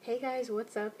Hey guys,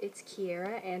 what's up? It's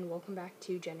Kiera, and welcome back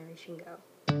to Generation Go.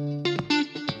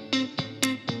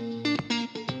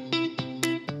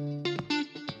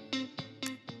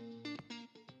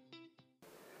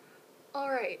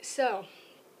 Alright, so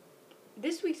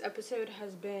this week's episode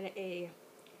has been a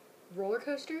roller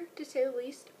coaster, to say the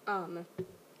least. On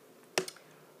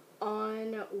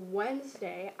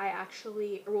Wednesday,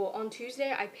 on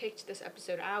Tuesday, I picked this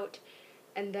episode out,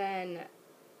 and then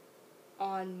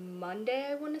on Monday,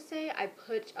 I want to say, I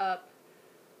put up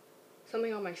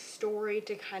something on my story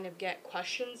to kind of get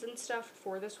questions and stuff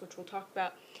for this, which we'll talk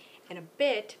about in a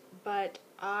bit, but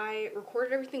I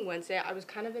recorded everything Wednesday. I was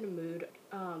kind of in a mood,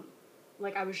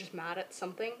 I was just mad at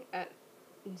something, and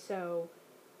so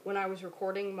when I was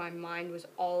recording, my mind was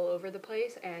all over the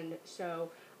place, and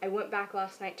so I went back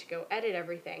last night to go edit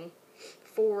everything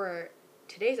for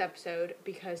today's episode,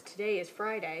 because today is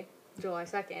Friday, July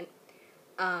 2nd,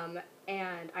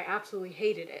 and I absolutely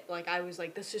hated it. I was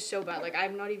like, this is so bad.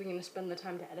 I'm not even going to spend the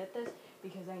time to edit this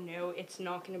because I know it's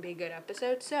not going to be a good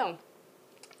episode. So,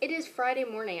 it is Friday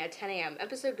morning at 10 a.m.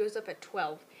 Episode goes up at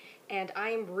 12, and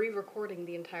I am re-recording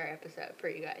the entire episode for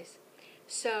you guys.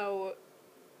 So,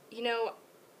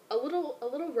 a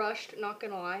little rushed, not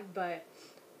going to lie, but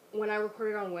when I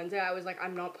recorded on Wednesday, I was like,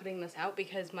 I'm not putting this out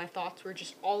because my thoughts were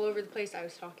just all over the place. I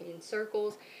was talking in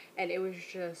circles, and it was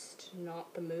just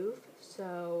not the move.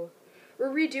 So, we're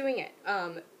redoing it.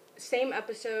 Same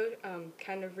episode,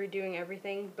 kind of redoing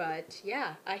everything, but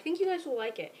yeah, I think you guys will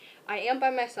like it. I am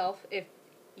by myself, if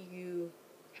you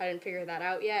hadn't figured that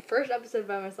out yet. First episode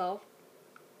by myself,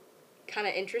 kind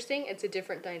of interesting. It's a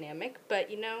different dynamic, but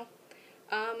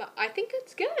I think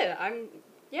it's good.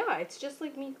 It's just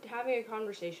like me having a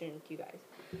conversation with you guys.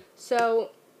 So,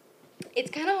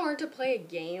 it's kind of hard to play a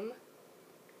game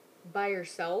by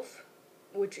yourself,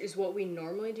 which is what we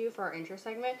normally do for our intro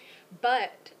segment.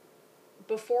 But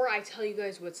before I tell you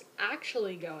guys what's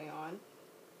actually going on,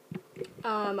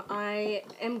 I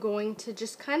am going to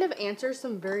just kind of answer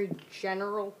some very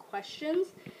general questions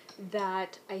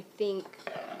that I think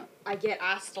I get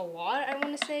asked a lot, I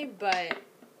want to say, but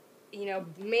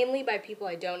mainly by people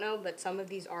I don't know, but some of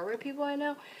these are by people I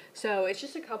know. So it's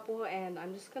just a couple, and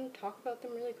I'm just going to talk about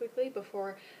them really quickly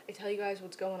before I tell you guys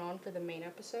what's going on for the main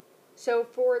episode. So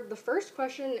for the first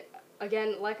question,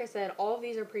 again, like I said, all of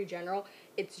these are pretty general.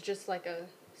 It's just like a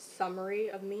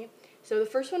summary of me. So the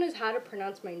first one is how to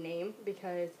pronounce my name,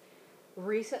 because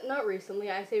not recently,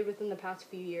 I say within the past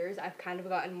few years, I've kind of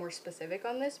gotten more specific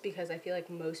on this because I feel like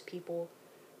most people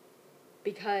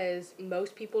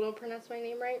don't pronounce my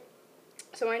name right.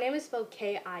 So my name is spelled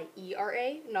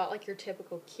Kiera, not like your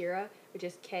typical Kiera, which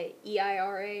is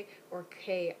Keira or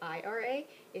Kira.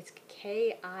 It's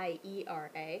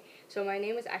Kiera. So my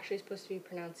name is actually supposed to be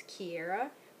pronounced Kiera,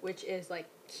 which is like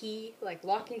key, like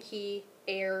lock and key,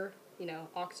 air,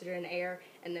 oxygen, air,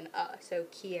 and then so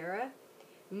Kiera.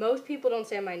 Most people don't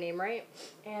say my name right,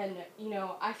 and,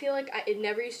 I feel like it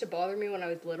never used to bother me when I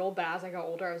was little, but as I got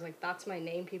older, I was like, that's my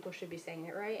name, people should be saying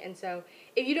it right, and so,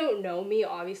 if you don't know me,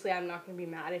 obviously, I'm not going to be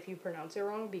mad if you pronounce it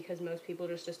wrong, because most people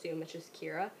just assume it's just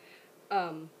Kiera,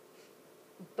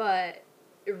 but,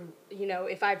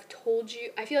 if I've told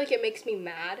you, I feel like it makes me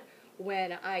mad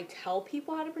when I tell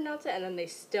people how to pronounce it, and then they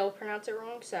still pronounce it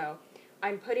wrong, so,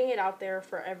 I'm putting it out there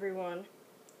for everyone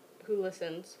who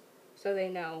listens, so they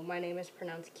know my name is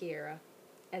pronounced Kiera,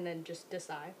 and then just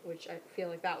decide, which I feel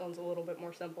like that one's a little bit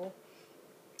more simple.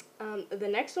 The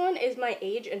next one is my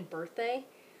age and birthday.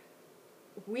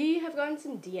 We have gotten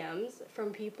some DMs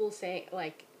from people saying,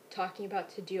 talking about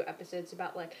to do episodes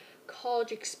about,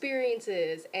 college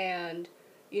experiences and,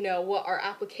 what our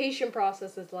application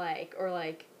process is like, or,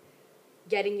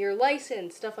 getting your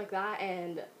license, stuff like that,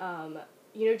 and,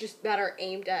 just that are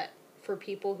aimed at for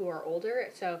people who are older.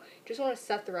 So just want to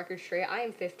set the record straight. I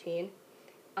am 15.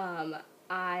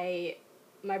 My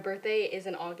birthday is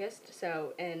in August,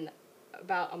 so in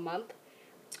about a month.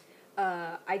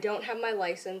 I don't have my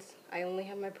license. I only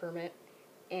have my permit.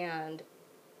 And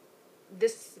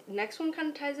this next one kind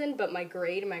of ties in, but my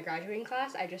grade in my graduating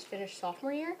class, I just finished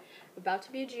sophomore year, about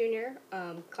to be a junior,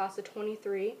 class of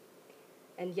 23.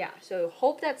 And yeah, so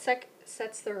hope that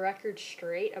sets the record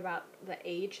straight about the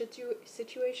age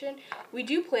situation. We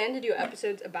do plan to do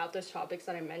episodes about those topics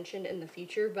that I mentioned in the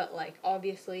future, but,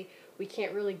 obviously, we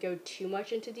can't really go too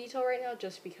much into detail right now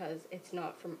just because it's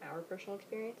not from our personal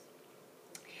experience.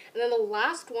 And then the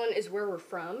last one is where we're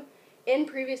from. In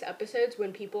previous episodes,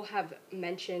 when people have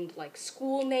mentioned,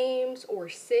 school names or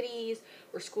cities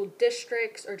or school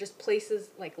districts or just places,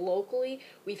 locally,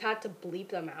 we've had to bleep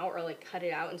them out or, cut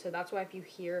it out. And so that's why if you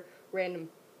hear random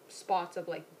spots of,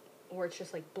 where it's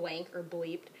just, blank or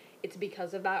bleeped, it's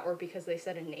because of that or because they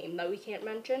said a name that we can't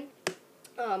mention.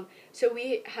 So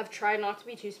we have tried not to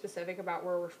be too specific about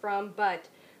where we're from, but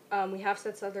we have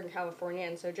said Southern California,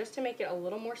 and so just to make it a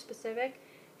little more specific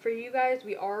for you guys,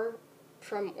 we are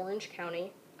from Orange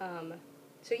County.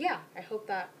 So yeah, I hope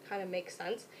that kind of makes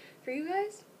sense for you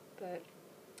guys. But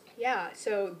yeah,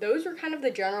 so those were kind of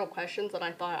the general questions that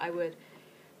I thought I would,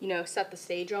 set the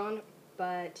stage on.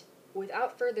 But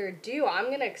without further ado, I'm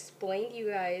going to explain to you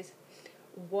guys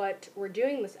what we're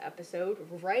doing this episode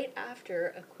right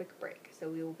after a quick break. So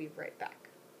we will be right back.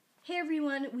 Hey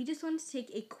everyone, we just wanted to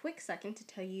take a quick second to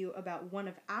tell you about one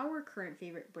of our current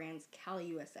favorite brands, Cali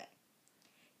USA.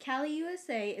 Cali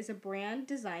USA is a brand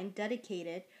design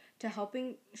dedicated to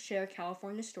helping share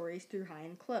California stories through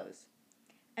high-end clothes.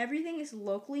 Everything is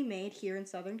locally made here in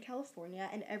Southern California,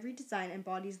 and every design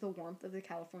embodies the warmth of the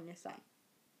California sun.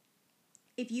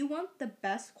 If you want the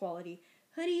best quality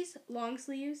hoodies, long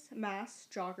sleeves, masks,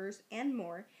 joggers, and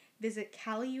more, visit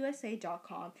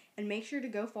CaliUSA.com and make sure to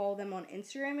go follow them on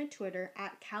Instagram and Twitter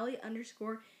at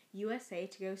Cali_USA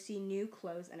to go see new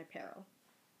clothes and apparel.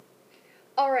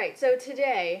 Alright, so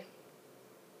today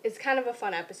is kind of a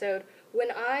fun episode. When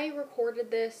I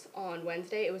recorded this on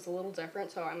Wednesday, it was a little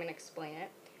different, so I'm going to explain it.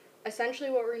 Essentially,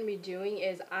 what we're going to be doing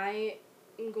is I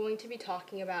am going to be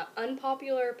talking about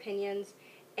unpopular opinions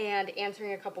and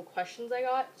answering a couple questions I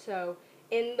got. So,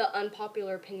 in the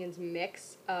unpopular opinions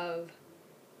mix of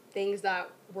things that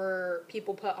were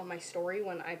people put on my story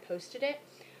when I posted it,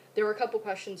 there were a couple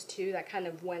questions too that kind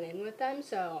of went in with them.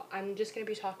 So, I'm just going to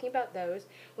be talking about those.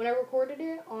 When I recorded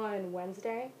it on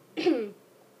Wednesday,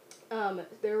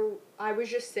 I was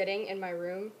just sitting in my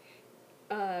room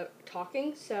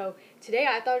talking. So today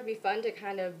I thought it'd be fun to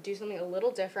kind of do something a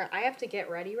little different. I have to get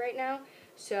ready right now.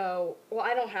 So, well,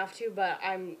 I don't have to, but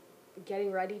I'm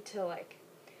getting ready to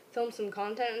film some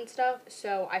content and stuff.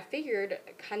 So I figured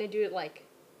kind of do it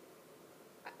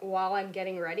while I'm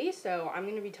getting ready. So I'm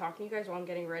going to be talking to you guys while I'm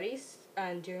getting ready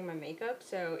and doing my makeup.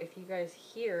 So if you guys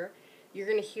hear, you're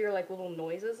going to hear little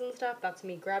noises and stuff. That's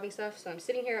me grabbing stuff. So I'm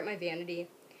sitting here at my vanity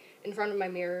in front of my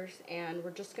mirrors, and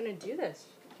we're just going to do this.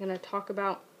 I'm going to talk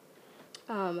about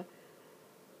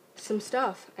some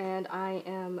stuff, and I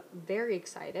am very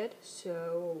excited,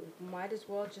 so might as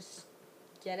well just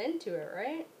get into it,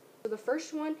 right? So the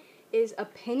first one is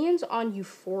opinions on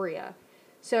Euphoria.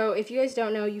 So if you guys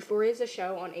don't know, Euphoria is a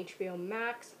show on HBO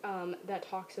Max that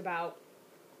talks about,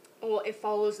 it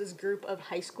follows this group of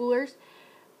high schoolers,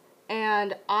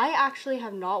 and I actually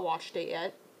have not watched it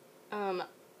yet.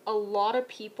 A lot of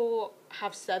people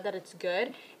have said that it's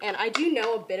good, and I do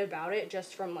know a bit about it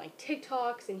just from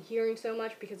TikToks and hearing so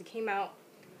much, because it came out,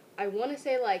 I want to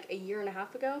say a year and a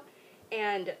half ago,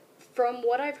 and from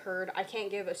what I've heard, I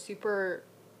can't give a super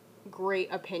great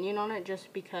opinion on it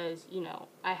just because,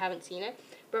 I haven't seen it,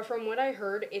 but from what I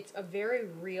heard, it's a very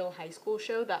real high school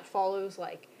show that follows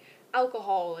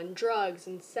alcohol and drugs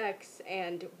and sex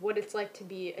and what it's like to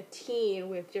be a teen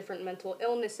with different mental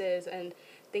illnesses and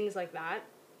things like that.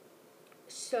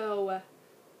 So,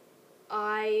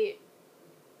 I,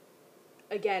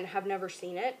 again, have never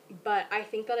seen it, but I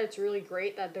think that it's really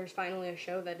great that there's finally a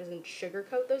show that doesn't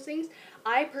sugarcoat those things.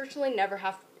 I personally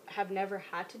have never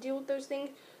had to deal with those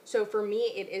things, so for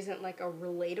me, it isn't a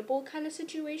relatable kind of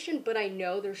situation, but I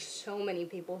know there's so many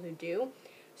people who do.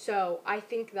 So, I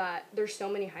think that there's so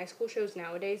many high school shows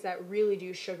nowadays that really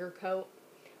do sugarcoat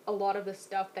a lot of the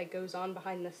stuff that goes on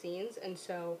behind the scenes, and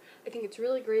so I think it's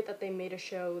really great that they made a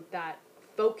show that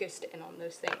focused in on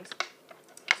those things.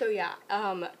 So yeah,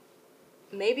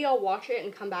 maybe I'll watch it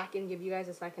and come back and give you guys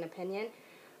a second opinion.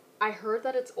 I heard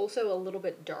that it's also a little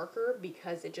bit darker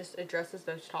because it just addresses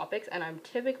those topics, and I'm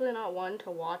typically not one to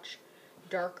watch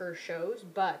darker shows,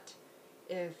 but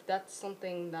if that's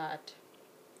something that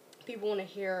people want to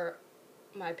hear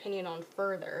my opinion on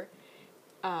further,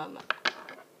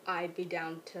 I'd be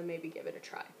down to maybe give it a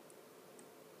try.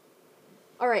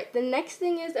 Alright, the next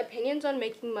thing is opinions on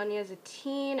making money as a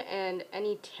teen and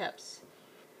any tips.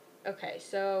 Okay,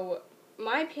 so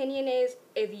my opinion is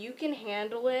if you can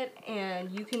handle it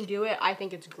and you can do it, I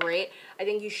think it's great. I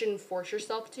think you shouldn't force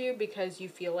yourself to because you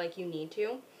feel like you need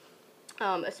to.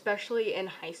 Especially in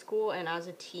high school and as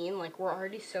a teen, we're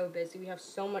already so busy. We have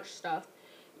so much stuff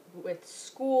with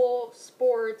school,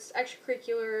 sports,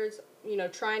 extracurriculars,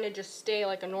 trying to just stay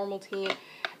like a normal teen.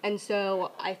 And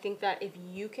so I think that if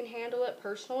you can handle it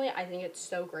personally, I think it's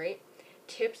so great.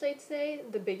 Tips, I'd say,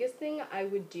 the biggest thing I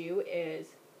would do is,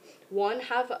 one,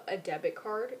 have a debit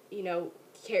card.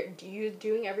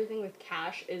 Doing everything with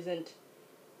cash isn't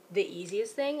the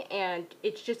easiest thing, and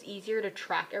it's just easier to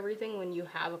track everything when you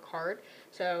have a card.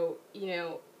 So,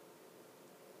 go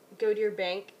to your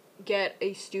bank, get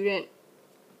a student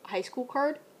high school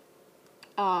card,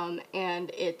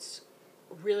 and it's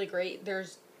really great.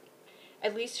 There's,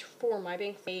 at least for my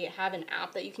bank, they have an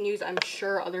app that you can use. I'm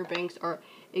sure other banks are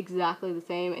exactly the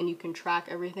same, and you can track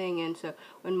everything, and so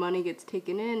when money gets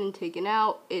taken in and taken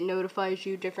out, it notifies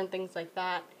you, different things like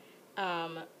that.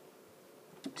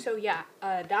 So yeah,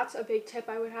 that's a big tip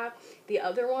I would have. The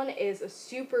other one is a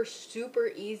super, super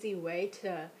easy way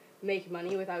to make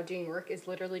money without doing work is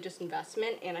literally just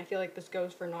investment, and I feel like this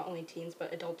goes for not only teens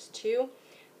but adults too.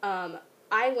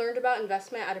 I learned about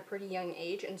investment at a pretty young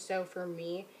age, and so for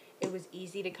me, it was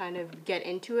easy to kind of get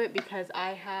into it because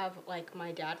I have, like,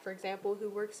 my dad, for example, who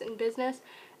works in business,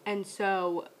 and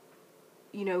so,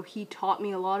 you know, he taught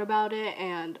me a lot about it,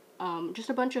 and just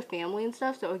a bunch of family and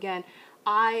stuff. So again,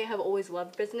 I have always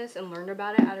loved business and learned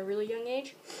about it at a really young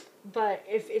age. But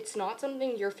if it's not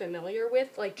something you're familiar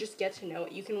with, like, just get to know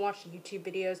it. You can watch YouTube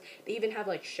videos. They even have,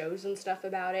 like, shows and stuff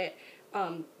about it.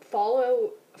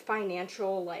 Follow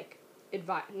financial, like,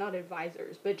 not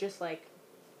advisors, but just, like,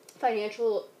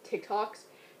 financial TikToks,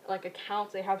 like,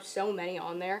 accounts. They have so many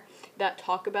on there that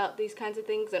talk about these kinds of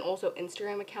things, and also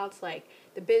Instagram accounts, like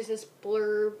the Business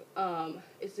Blurb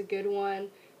is a good one.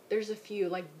 There's a few,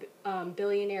 like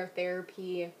Billionaire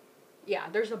Therapy. Yeah,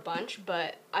 there's a bunch,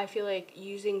 but I feel like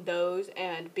using those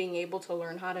and being able to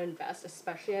learn how to invest,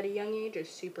 especially at a young age, is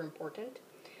super important.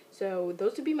 So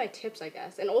those would be my tips, I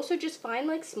guess. And also just find,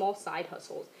 like, small side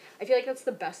hustles. I feel like that's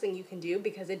the best thing you can do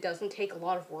because it doesn't take a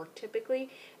lot of work typically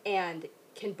and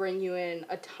can bring you in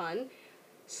a ton.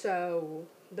 So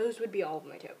those would be all of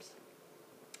my tips.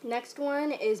 Next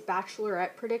one is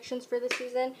Bachelorette predictions for the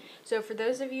season. So for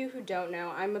those of you who don't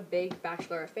know, I'm a big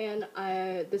Bachelorette fan.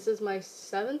 This is my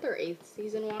 7th or 8th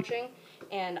season watching,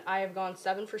 and I have gone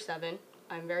 7 for 7.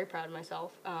 I'm very proud of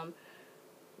myself.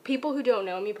 People who don't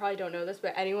know me probably don't know this,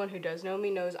 but anyone who does know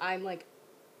me knows I'm, like,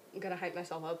 gonna hype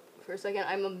myself up for a second.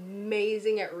 I'm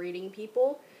amazing at reading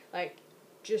people. Like,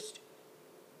 just,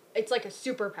 it's like a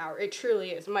superpower. It truly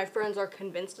is. My friends are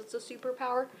convinced it's a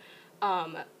superpower,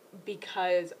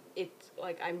 because it's,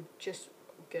 like, I'm just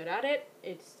good at it.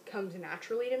 It comes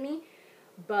naturally to me.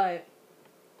 But,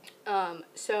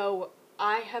 so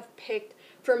I have picked,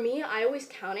 for me, I always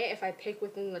count it if I pick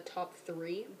within the top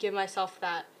 3, give myself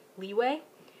that leeway.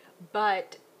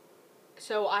 But,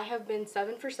 so I have been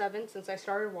 7 for 7 since I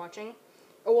started watching.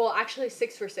 Or, well, actually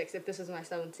 6 for 6 if this is my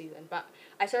 7th season. But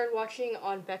I started watching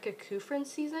on Becca Kufrin's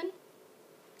season.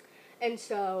 And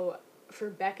so for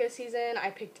Becca's season,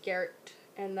 I picked Garrett.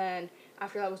 And then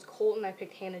after that was Colton, I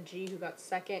picked Hannah G, who got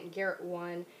 2nd. Garrett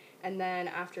won. And then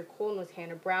after Colton was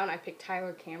Hannah Brown, I picked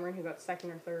Tyler Cameron, who got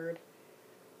 2nd or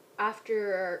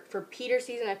 3rd. For Peter's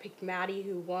season, I picked Maddie,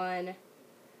 who won.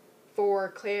 For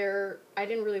Claire, I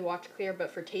didn't really watch Claire,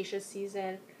 but for Tasha's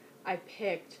season, I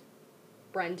picked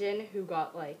Brendan, who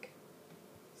got, like,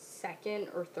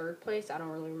 2nd or 3rd place. I don't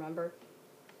really remember.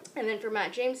 And then for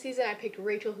Matt James' season, I picked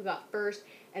Rachel, who got 1st.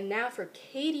 And now for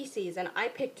Katie's season, I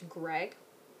picked Greg.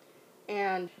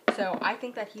 And so I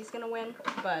think that he's going to win,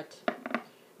 but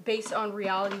based on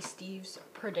Reality Steve's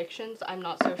predictions, I'm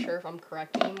not so sure if I'm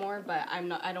correct anymore, but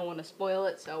I don't want to spoil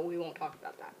it, so we won't talk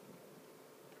about that.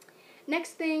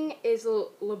 Next thing is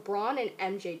LeBron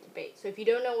and MJ debate. So if you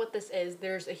don't know what this is,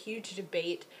 there's a huge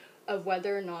debate of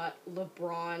whether or not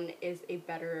LeBron is a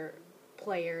better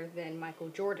player than Michael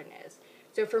Jordan is.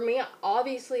 So for me,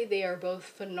 obviously they are both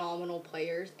phenomenal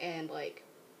players, and, like,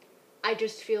 I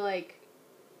just feel like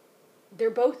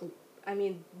they're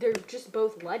just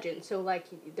both legends. So, like,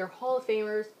 they're Hall of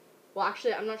Famers. Well,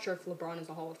 actually, I'm not sure if LeBron is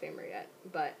a Hall of Famer yet,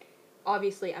 but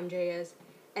obviously MJ is.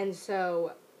 And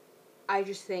so I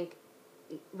just think,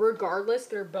 regardless,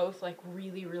 they're both, like,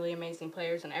 really, really amazing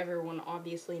players, and everyone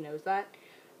obviously knows that.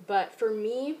 But for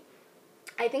me,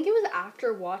 I think it was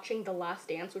after watching The Last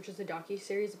Dance, which is a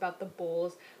docuseries about the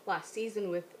Bulls last season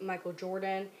with Michael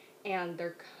Jordan and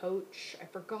their coach. I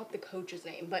forgot the coach's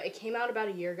name, but it came out about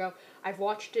a year ago. I've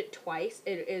watched it twice.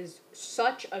 It is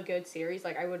such a good series.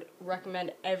 Like, I would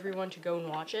recommend everyone to go and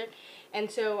watch it. And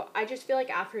so I just feel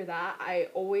like after that, I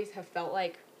always have felt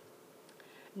like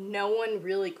no one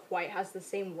really quite has the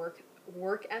same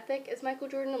work ethic as Michael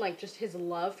Jordan, like, just his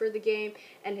love for the game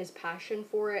and his passion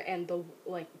for it, and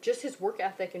just his work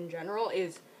ethic in general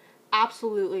is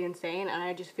absolutely insane, and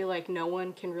I just feel like no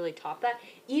one can really top that.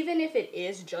 Even if it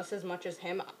is just as much as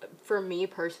him, for me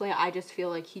personally, I just feel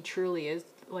like he truly is,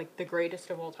 like, the greatest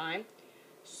of all time.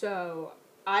 So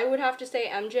I would have to say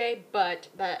MJ, but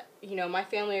that, you know, my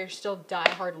family are still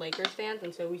diehard Lakers fans,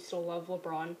 and so we still love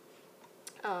LeBron.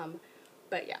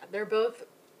 But yeah, they're both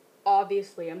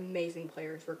obviously amazing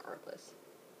players regardless.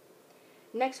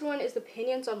 Next one is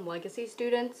opinions on legacy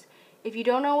students. if you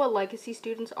don't know what legacy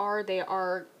students are, they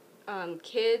are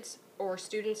kids or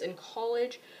students in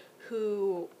college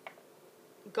who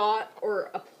got or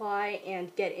apply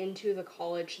and get into the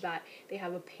college that they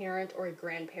have a parent or a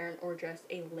grandparent or just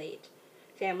a late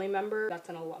family member that's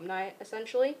an alumni,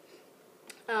 essentially.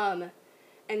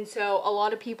 And so a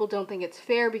lot of people don't think it's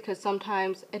fair because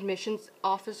sometimes admissions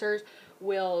officers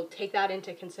will take that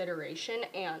into consideration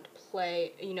and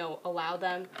allow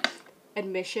them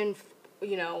admission,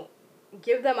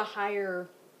 give them a higher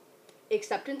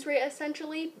acceptance rate,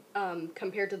 essentially,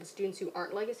 compared to the students who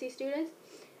aren't legacy students.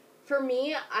 For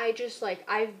me, I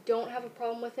don't have a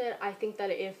problem with it. I think that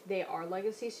if they are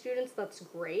legacy students, that's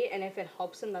great, and if it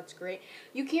helps them, that's great.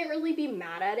 You can't really be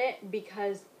mad at it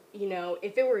because,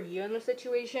 if it were you in the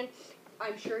situation,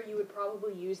 I'm sure you would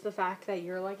probably use the fact that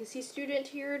you're a legacy student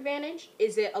to your advantage.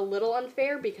 Is it a little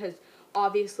unfair? Because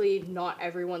obviously not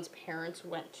everyone's parents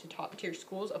went to top-tier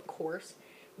schools, of course,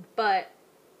 but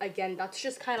again, that's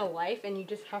just kind of life, and you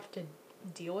just have to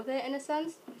deal with it in a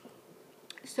sense.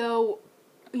 So,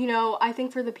 I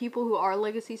think for the people who are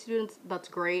legacy students, that's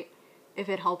great. If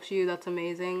it helps you, that's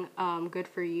amazing. Good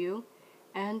for you.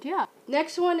 And yeah.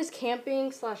 Next one is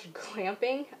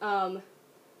camping/glamping.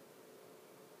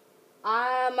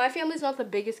 My family's not the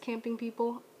biggest camping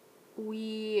people.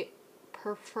 We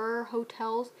prefer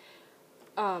hotels.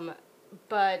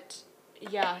 But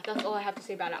yeah, that's all I have to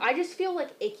say about it. I just feel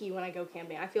icky when I go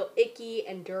camping. I feel icky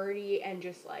and dirty and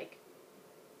just I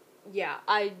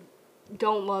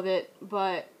don't love it,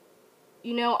 but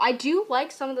I do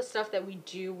like some of the stuff that we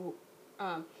do.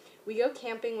 We go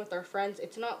camping with our friends.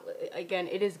 It's not, again,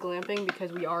 it is glamping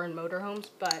because we are in motorhomes,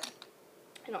 but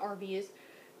in RVs,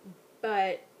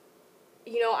 but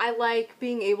I like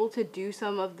being able to do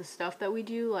some of the stuff that we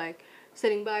do, like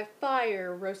sitting by a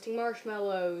fire, roasting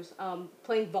marshmallows,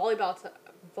 playing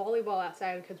volleyball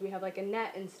outside because we have a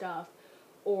net and stuff,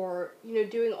 or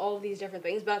doing all of these different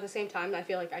things. But at the same time, I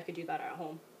feel like I could do that at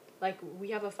home. We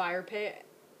have a fire pit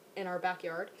in our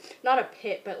backyard. Not a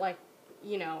pit, but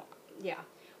yeah.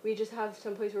 We just have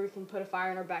some place where we can put a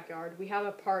fire in our backyard. We have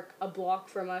a park a block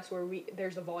from us where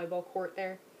there's a volleyball court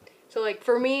there. So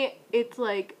for me, it's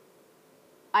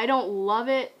I don't love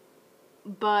it,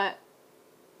 but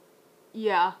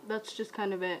yeah, that's just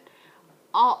kind of it.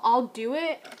 I'll do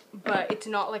it, but it's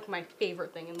not my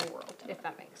favorite thing in the world, if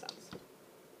that makes sense.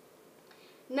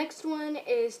 Next one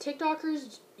is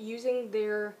TikTokers using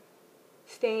their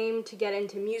fame to get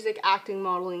into music, acting,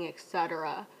 modeling,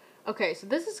 etc. Okay, so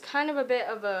this is kind of a bit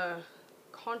of a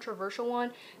controversial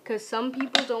one because some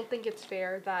people don't think it's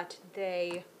fair that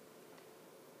they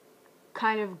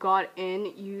kind of got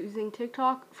in using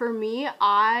TikTok. For me,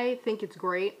 I think it's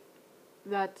great.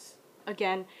 That's,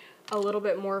 again, a little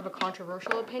bit more of a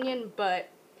controversial opinion, but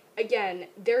again,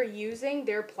 they're using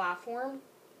their platform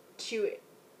to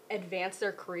advance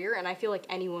their career, and I feel like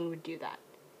anyone would do that.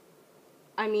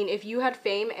 I mean, if you had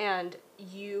fame and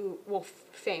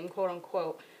fame, quote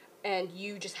unquote, and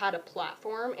you just had a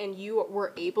platform and you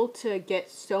were able to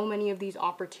get so many of these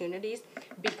opportunities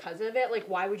because of it,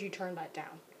 why would you turn that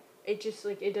down? It just,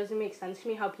 it doesn't make sense to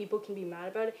me how people can be mad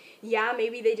about it. Yeah,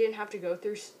 maybe they didn't have to go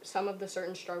through some of the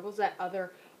certain struggles that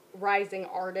other rising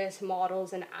artists,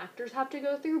 models, and actors have to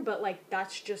go through, but,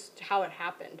 that's just how it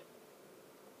happened.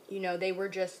 They were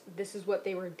this is what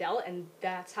they were dealt, and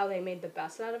that's how they made the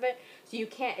best out of it. So you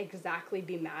can't exactly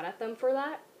be mad at them for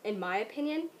that, in my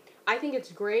opinion. I think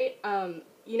it's great.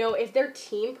 If their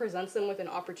team presents them with an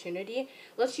opportunity,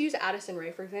 let's use Addison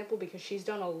Rae, for example, because she's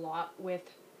done a lot with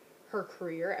her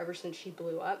career ever since she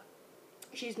blew up.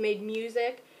 She's made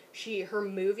music. Her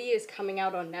movie is coming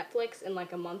out on Netflix in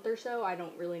a month or so. I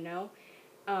don't really know.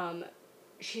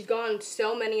 She's gotten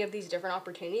so many of these different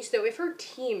opportunities. So if her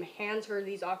team hands her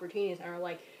these opportunities and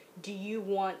are do you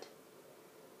want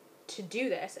to do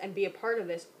this and be a part of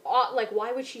this?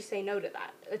 Why would she say no to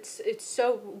that? It's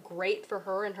so great for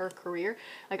her and her career.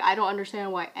 I don't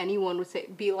understand why anyone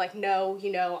would be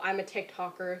no, I'm a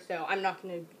TikToker, so I'm not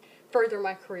going to further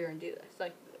my career and do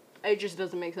this. It just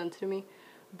doesn't make sense to me.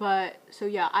 But, so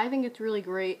yeah, I think it's really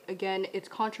great. Again, it's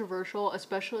controversial,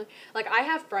 especially, I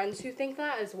have friends who think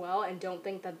that as well and don't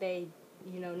think that they,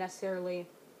 necessarily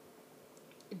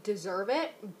deserve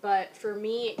it. But for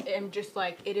me, I'm just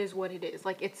it is what it is.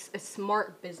 It's a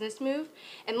smart business move.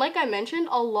 And like I mentioned,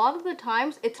 a lot of the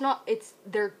times, it's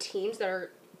their teams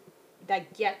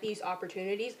that get these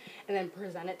opportunities and then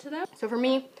present it to them. So for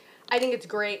me, I think it's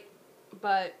great,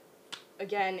 but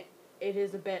again, it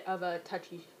is a bit of a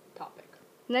touchy topic.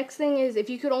 Next thing is, if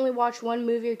you could only watch one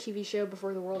movie or TV show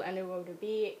before the world ended, what would it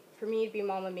be? For me, it'd be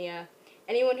Mamma Mia.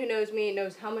 Anyone who knows me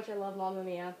knows how much I love Mamma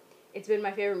Mia. It's been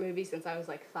my favorite movie since I was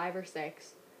 5 or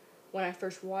 6. when I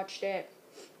first watched it.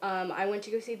 I went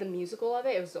to go see the musical of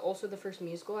it. It was also the first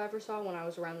musical I ever saw when I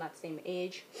was around that same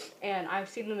age. And I've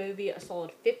seen the movie a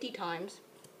solid 50 times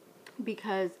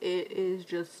because it is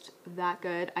just that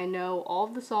good. I know all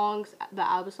of the songs, the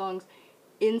ABBA songs,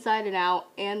 inside and out,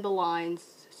 and the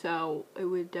lines, so it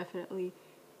would definitely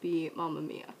be Mamma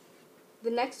Mia.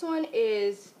 The next one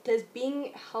is, does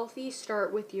being healthy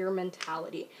start with your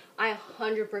mentality? I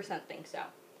 100% think so.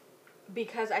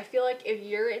 Because I feel like if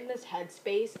you're in this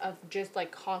headspace of just,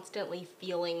 like, constantly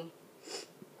feeling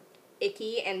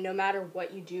icky, and no matter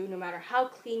what you do, no matter how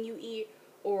clean you eat,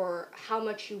 or how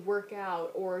much you work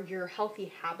out, or your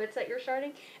healthy habits that you're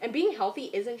starting, and being healthy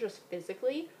isn't just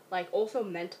physically, like, also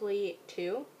mentally,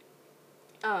 too.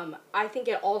 I think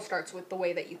it all starts with the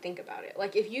way that you think about it.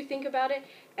 Like, if you think about it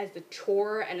as a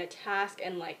chore and a task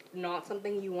and, like, not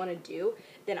something you want to do,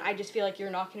 then I just feel like you're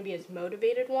not going to be as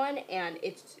motivated one, and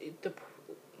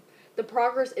the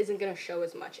progress isn't going to show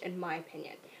as much, in my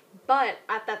opinion. But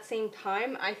at that same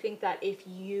time, I think that if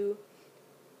you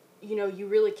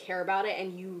really care about it,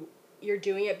 and you're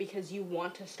doing it because you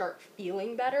want to start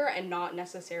feeling better and not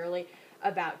necessarily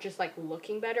about just, like,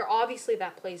 looking better, obviously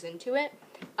that plays into it,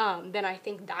 then I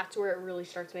think that's where it really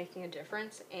starts making a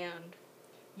difference, and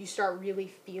you start really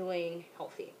feeling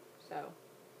healthy. So,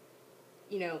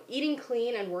 eating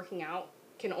clean and working out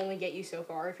can only get you so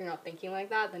far. If you're not thinking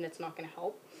like that, then it's not going to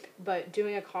help. But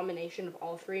doing a combination of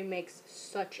all three makes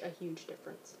such a huge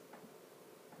difference.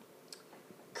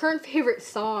 Current favorite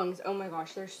songs. Oh my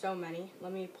gosh, there's so many.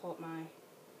 Let me pull up my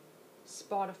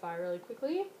Spotify really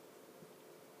quickly.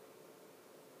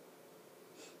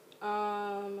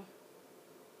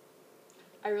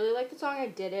 I really like the song I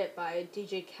Did It by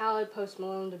DJ Khaled, Post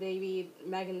Malone, DaBaby,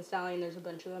 Megan Thee Stallion. There's a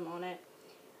bunch of them on it.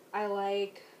 I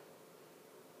like,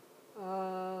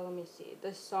 let me see,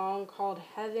 this song called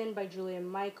Heaven by Julia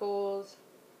Michaels.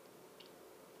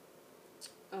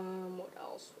 What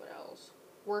else?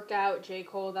 Workout, J.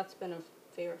 Cole. That's been a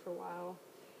favorite for a while.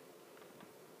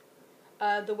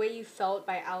 The Way You Felt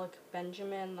by Alec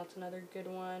Benjamin. That's another good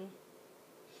one.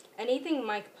 Anything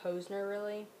Mike Posner,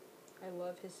 really. I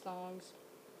love his songs.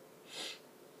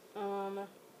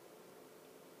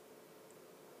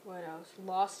 What else?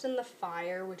 Lost in the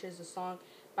Fire, which is a song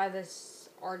by this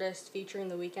artist featuring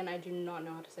The Weeknd. I do not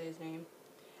know how to say his name.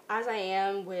 As I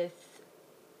Am with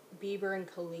Bieber and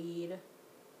Khalid.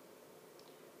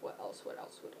 What else?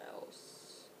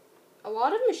 A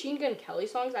lot of Machine Gun Kelly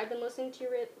songs I've been listening to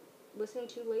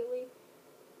lately.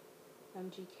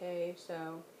 MGK,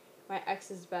 so My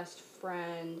Ex's Best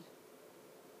Friend.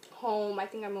 Home, I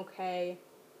Think I'm Okay.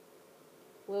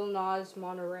 Lil Nas,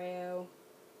 Monoreo.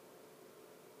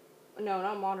 No,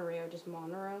 not Monoreo, just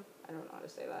Monero. I don't know how to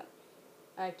say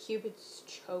that. Cupid's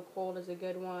Chokehold is a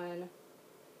good one.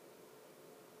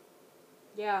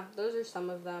 Yeah, those are some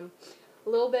of them. A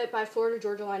Little Bit by Florida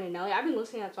Georgia Line and Nelly. I've been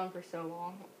listening to that song for so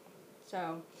long.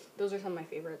 So, those are some of my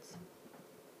favorites.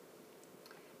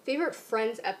 Favorite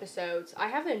Friends episodes. I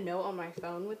have a note on my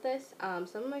phone with this.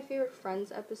 Some of my favorite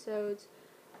Friends episodes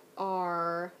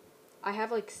are, I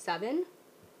have like 7.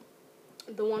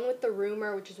 The one with the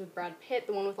rumor, which is with Brad Pitt.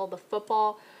 The one with all the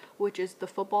football, which is the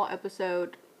football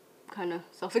episode, kind of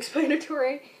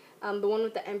self-explanatory. The one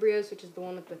with the embryos, which is the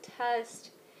one with the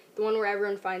test. The one where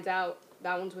everyone finds out.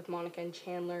 That one's with Monica and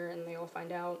Chandler, and they all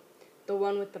find out. The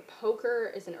one with the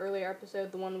poker is an earlier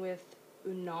episode. The one with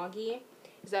Unagi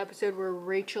is the episode where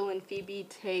Rachel and Phoebe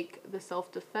take the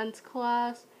self-defense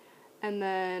class. And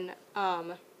then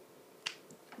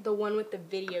the one with the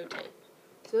videotape.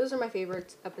 So those are my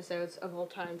favorite episodes of all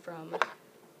time from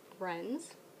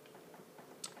Friends.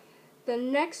 The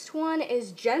next one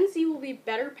is Gen Z will be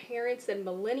better parents than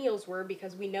millennials were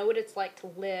because we know what it's like to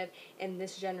live in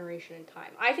this generation and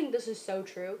time. I think this is so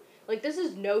true. Like, this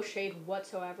is no shade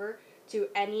whatsoever to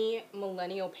any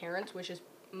millennial parents, which is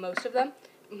most of them.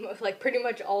 Like, pretty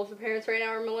much all of the parents right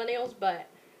now are millennials, but,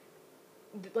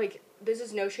 like, this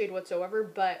is no shade whatsoever,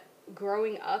 but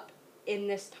growing up in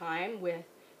this time with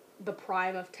the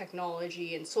prime of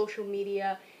technology and social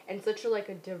media and such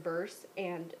a diverse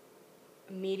and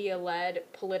media-led,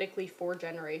 politically forward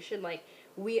generation, like,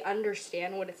 we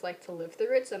understand what it's like to live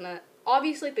through it, so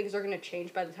obviously things are going to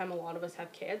change by the time a lot of us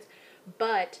have kids,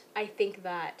 but I think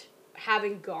that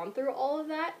having gone through all of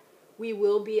that, we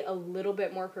will be a little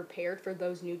bit more prepared for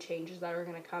those new changes that are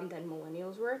going to come than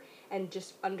millennials were, and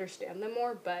just understand them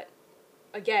more. But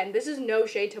again, this is no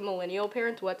shade to millennial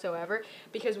parents whatsoever,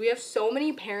 because we have so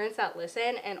many parents that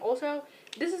listen, and also,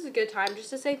 this is a good time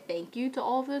just to say thank you to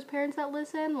all of those parents that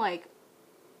listen. Like,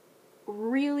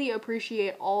 really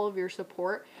appreciate all of your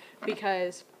support,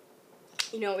 because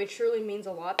it truly means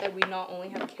a lot that we not only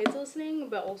have kids listening,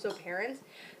 but also parents.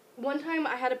 One time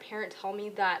I had a parent tell me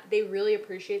that they really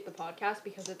appreciate the podcast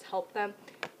because it's helped them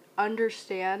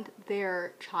understand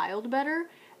their child better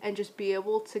and just be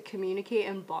able to communicate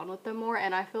and bond with them more.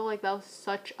 And I feel like that was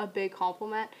such a big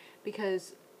compliment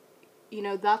because,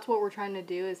 that's what we're trying to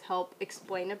do, is help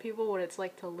explain to people what it's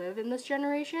like to live in this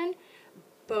generation,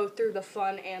 both through the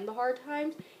fun and the hard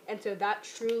times. And so that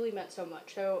truly meant so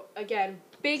much. So again,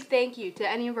 big thank you to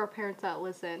any of our parents that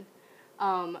listen.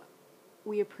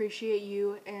 We appreciate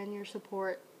you and your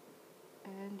support.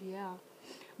 And yeah.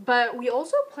 But we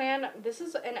also plan, this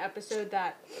is an episode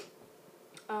that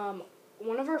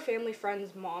one of our family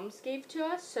friends' moms gave to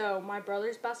us. So my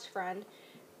brother's best friend,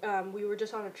 we were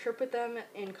just on a trip with them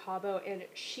in Cabo, and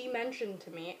she mentioned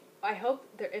to me, I hope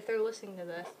if they're listening to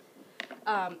this,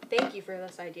 thank you for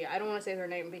this idea. I don't want to say their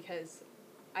name because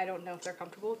I don't know if they're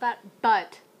comfortable with that,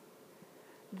 but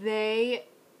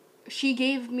she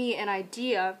gave me an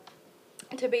idea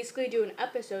to basically do an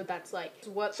episode that's like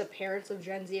what the parents of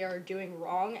Gen Z are doing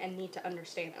wrong and need to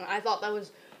understand. And I thought that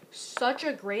was such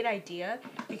a great idea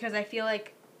because I feel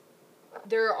like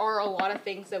there are a lot of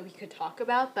things that we could talk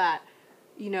about that,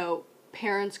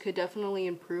 parents could definitely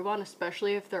improve on,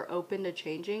 especially if they're open to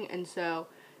changing. And so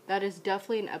that is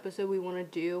definitely an episode we want to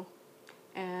do.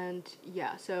 And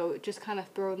yeah, so just kind of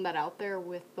throwing that out there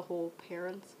with the whole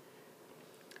parents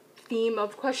theme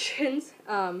of questions.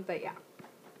 But yeah.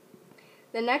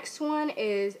 The next one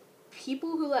is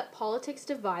people who let politics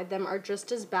divide them are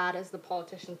just as bad as the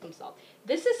politicians themselves.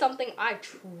 This is something I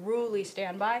truly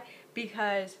stand by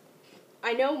because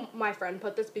I know my friend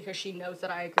put this because she knows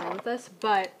that I agree with this,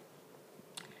 but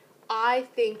I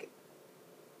think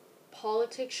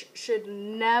politics should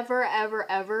never, ever,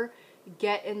 ever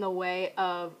get in the way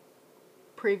of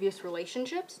previous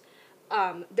relationships.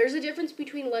 There's a difference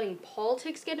between letting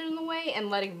politics get in the way and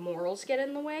letting morals get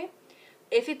in the way.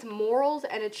 If it's morals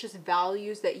and it's just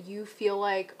values that you feel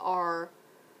like are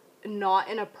not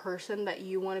in a person that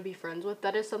you want to be friends with,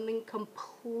 that is something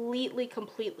completely,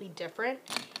 completely different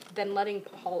than letting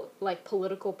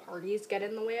political parties get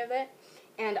in the way of it.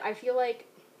 And I feel like,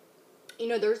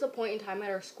 there's a point in time at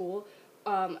our school,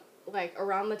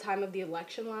 around the time of the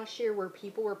election last year, where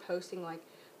people were posting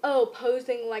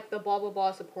posing like the blah, blah,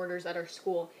 blah supporters at our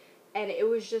school. And it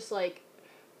was just like,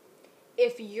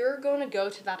 if you're going to go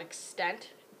to that extent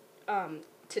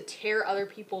to tear other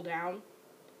people down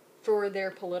for their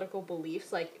political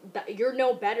beliefs, you're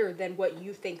no better than what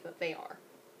you think that they are,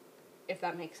 if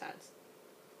that makes sense.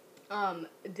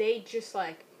 They just,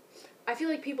 I feel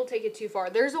like people take it too far.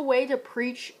 There's a way to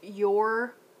preach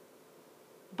your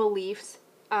beliefs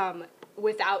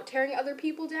without tearing other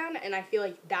people down, and I feel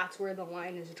like that's where the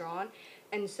line is drawn.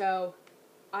 And so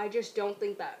I just don't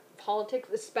think that politics,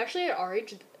 especially at our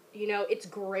age, it's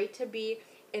great to be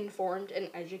informed and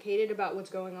educated about what's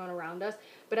going on around us,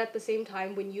 but at the same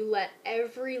time, when you let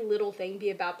every little thing be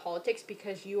about politics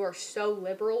because you are so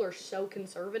liberal or so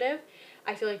conservative,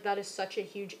 I feel like that is such a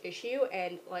huge issue.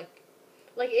 And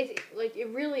it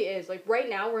really is. Right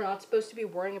now, we're not supposed to be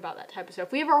worrying about that type of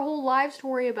stuff. We have our whole lives to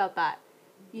worry about that.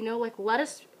 Let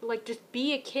us just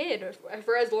be a kid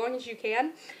for as long as you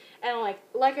can. And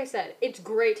like I said, it's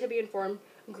great to be informed,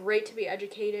 great to be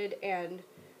educated, and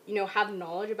have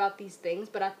knowledge about these things,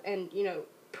 and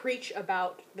preach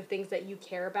about the things that you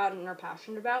care about and are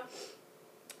passionate about.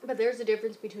 But there's a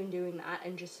difference between doing that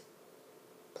and just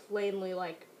plainly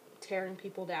tearing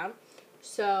people down.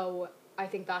 So I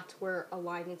think that's where a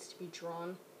line needs to be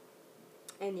drawn.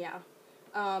 And yeah,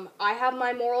 I have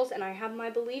my morals and I have my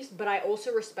beliefs, but I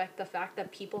also respect the fact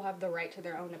that people have the right to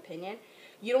their own opinion.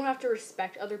 You don't have to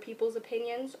respect other people's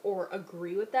opinions or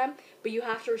agree with them, but you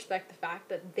have to respect the fact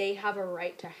that they have a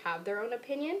right to have their own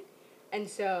opinion. And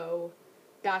so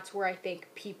that's where I think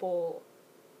people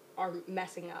are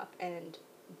messing up, and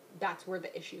that's where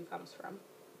the issue comes from.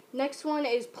 Next one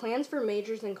is plans for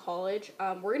majors in college.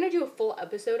 We're going to do a full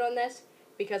episode on this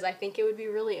because I think it would be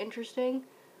really interesting.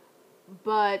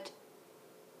 But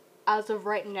as of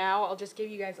right now, I'll just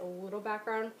give you guys a little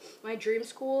background. My dream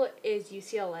school is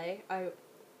UCLA.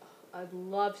 I'd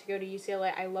love to go to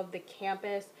UCLA. I love the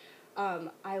campus.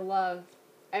 I love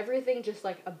everything just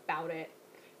about it.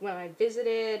 When I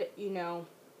visited,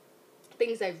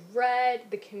 things I've read,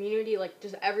 the community,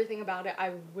 just everything about it,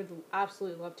 I would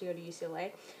absolutely love to go to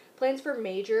UCLA. Plans for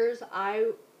majors,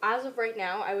 as of right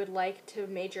now, I would like to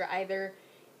major either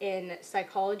in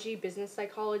psychology, business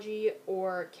psychology,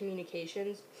 or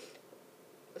communications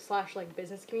 /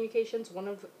 business communications, one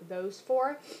of those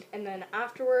four. And then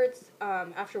afterwards,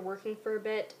 after working for a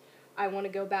bit, I want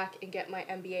to go back and get my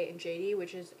MBA in JD,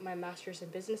 which is my Master's in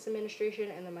Business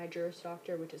Administration, and then my Juris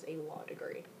Doctor, which is a law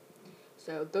degree.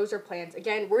 So those are plans.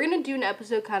 Again, we're going to do an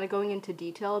episode kind of going into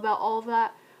detail about all of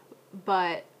that,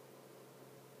 but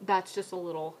that's just a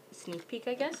little sneak peek,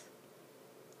 I guess.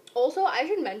 Also, I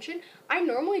should mention, I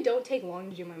normally don't take long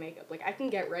to do my makeup. Like, I can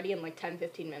get ready in, like,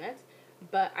 10-15 minutes,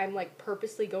 but I'm, like,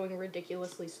 purposely going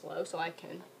ridiculously slow so I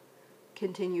can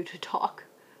continue to talk.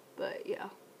 But, yeah.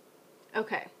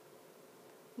 Okay.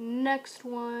 Next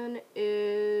one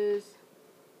is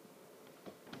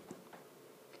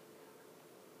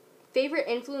favorite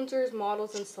influencers,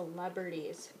 models, and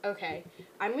celebrities. Okay,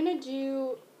 I'm going to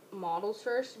do models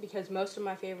first because most of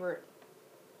my favorite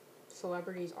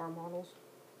celebrities are models.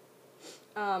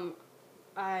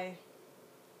 I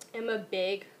am a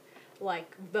big,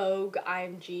 like, Vogue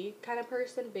IMG kind of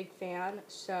person, big fan,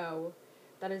 so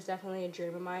that is definitely a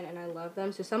dream of mine, and I love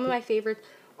them. So some of my favorites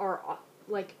are,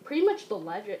 like, pretty much the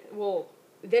legend, well,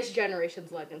 this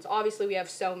generation's legends. Obviously, we have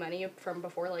so many from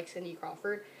before, like Cindy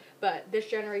Crawford, but this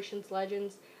generation's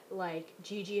legends, like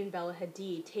Gigi and Bella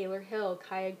Hadid, Taylor Hill,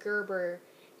 Kaya Gerber,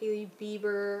 Hailey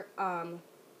Bieber,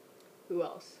 who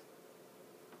else?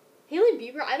 Hailey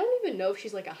Bieber, I don't even know if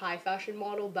she's, like, a high fashion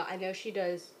model, but I know she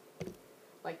does,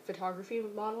 like, photography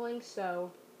modeling,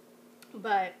 so,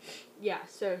 but, yeah,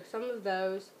 so some of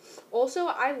those. Also,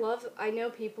 I know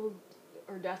people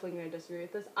are definitely going to disagree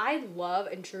with this, I love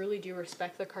and truly do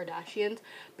respect the Kardashians,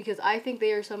 because I think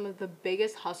they are some of the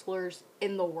biggest hustlers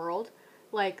in the world.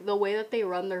 Like, the way that they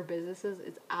run their businesses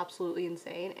is absolutely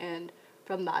insane, and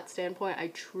from that standpoint, I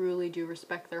truly do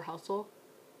respect their hustle.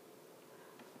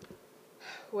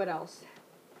 What else?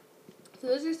 So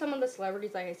those are some of the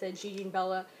celebrities, like I said, Gigi and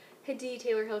Bella Hadid,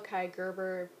 Taylor Hill, Kaya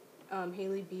Gerber,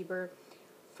 Hailey Bieber.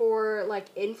 For,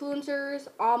 like, influencers,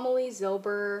 Amelie,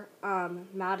 Zilber,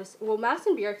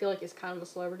 Madison Beer I feel like is kind of a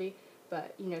celebrity,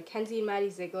 but, you know, Kenzie and Maddie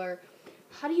Ziegler.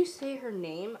 How do you say her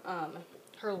name?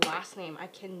 Her last name. I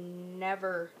can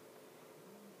never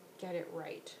get it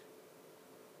right.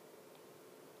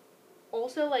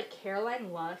 Also, like,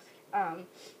 Caroline Lusk,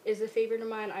 is a favorite of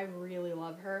mine. I really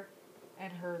love her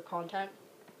and her content.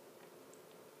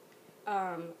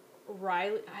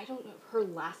 Riley, I don't know her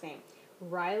last name.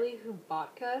 Riley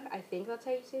Hubatka, I think that's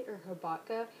how you say it, or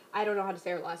Hubatka. I don't know how to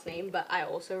say her last name, but I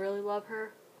also really love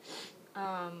her.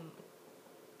 I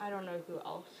don't know who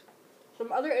else.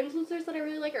 Some other influencers that I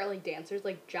really like are, like, dancers,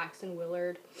 like Jackson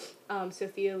Willard,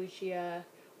 Sophia Lucia,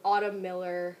 Autumn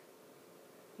Miller,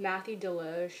 Matthew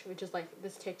Deloche, which is, like,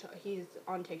 this TikTok, he's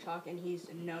on TikTok, and he's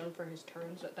known for his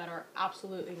turns that are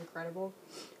absolutely incredible.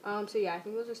 So yeah, I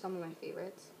think those are some of my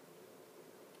favorites.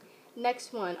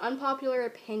 Next one, unpopular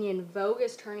opinion, Vogue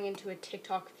is turning into a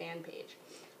TikTok fan page.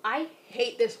 I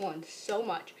hate this one so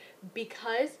much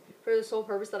because, for the sole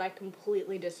purpose that I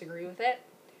completely disagree with it.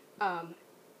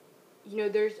 You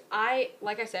know,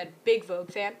 like I said, big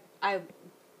Vogue fan. I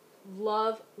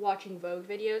love watching Vogue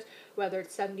videos, whether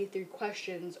it's 73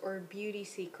 Questions or Beauty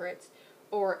Secrets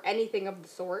or anything of the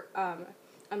sort.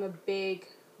 I'm a big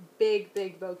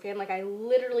Vogue fan. Like, I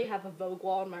literally have a Vogue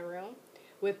wall in my room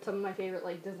with some of my favorite,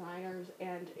 like, designers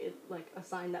and, like, a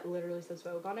sign that literally says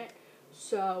Vogue on it.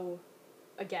 So,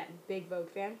 again, big Vogue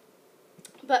fan.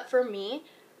 But for me,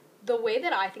 the way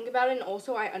that I think about it, and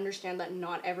also I understand that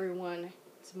not everyone's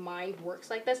mind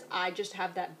works like this, I just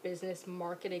have that business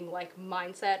marketing, like,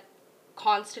 mindset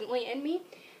constantly in me,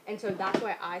 and so that's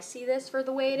why I see this for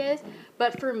the way it is.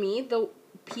 But for me, the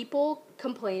people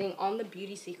complaining on the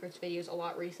Beauty Secrets videos a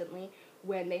lot recently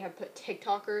when they have put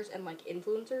TikTokers and, like,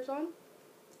 influencers on.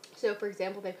 So, for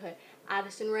example, they put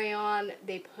Addison Rae on,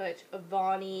 they put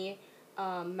Avani,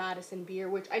 Madison Beer,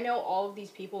 which I know all of these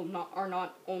people are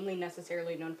not only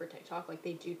necessarily known for TikTok, like,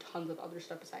 they do tons of other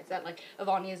stuff besides that. Like,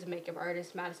 Avani is a makeup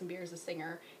artist, Madison Beer is a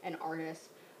singer and artist.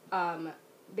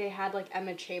 They had, like,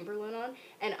 Emma Chamberlain on,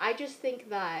 and I just think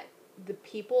that the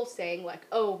people saying, like,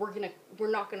 oh,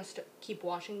 we're not gonna keep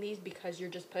watching these because you're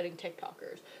just putting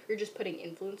TikTokers, you're just putting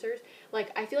influencers.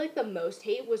 Like, I feel like the most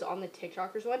hate was on the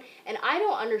TikTokers one, and I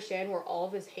don't understand where all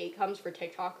of this hate comes for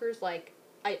TikTokers.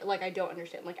 I don't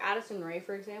understand. Like, Addison Rae,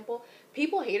 for example,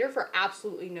 people hate her for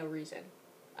absolutely no reason.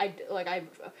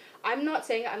 I'm not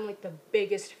saying I'm, like, the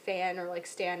biggest fan or, like,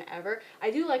 stan ever. I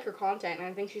do like her content, and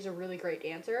I think she's a really great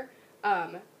dancer.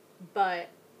 But,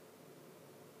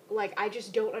 like, I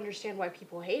just don't understand why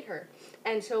people hate her.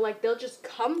 And so, like, they'll just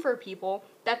come for people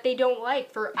that they don't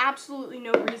like for absolutely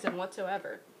no reason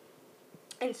whatsoever.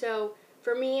 And so,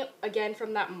 for me, again,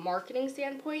 from that marketing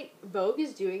standpoint, Vogue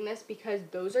is doing this because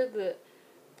those are the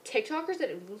TikTokers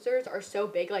and influencers are so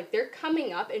big. Like, they're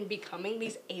coming up and becoming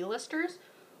these A-listers,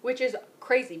 which is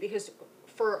crazy because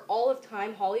for all of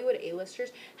time, Hollywood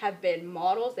A-listers have been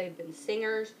models, they've been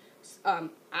singers,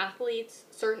 athletes,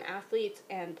 certain athletes,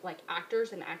 and like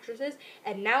actors and actresses,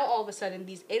 and now all of a sudden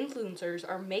these influencers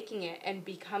are making it and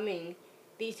becoming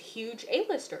these huge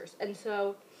A-listers, and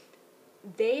so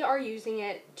they are using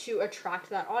it to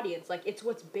attract that audience. Like, it's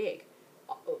what's big.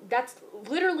 That's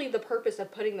literally the purpose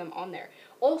of putting them on there.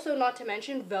 Also, not to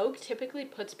mention, Vogue typically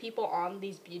puts people on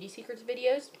these beauty secrets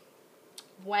videos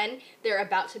when they're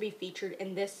about to be featured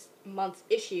in this month's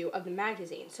issue of the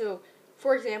magazine. So,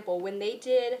 for example, when they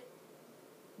did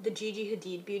the Gigi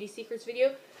Hadid beauty secrets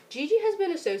video, Gigi has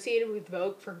been associated with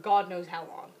Vogue for God knows how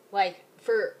long. Like,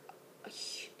 for a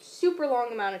super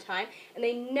long amount of time, and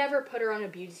they never put her on a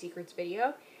beauty secrets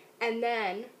video. And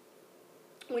then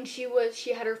when she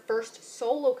had her first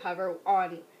solo cover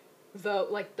on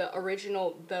Vogue, like the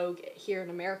original Vogue here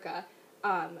in America,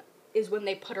 is when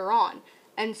they put her on.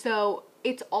 And so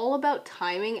it's all about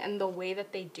timing and the way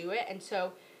that they do it. And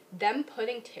so them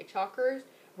putting TikTokers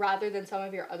rather than some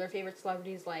of your other favorite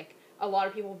celebrities, like a lot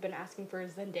of people have been asking for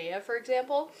Zendaya, for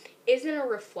example, isn't a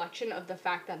reflection of the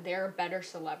fact that they're a better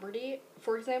celebrity,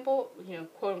 for example, you know,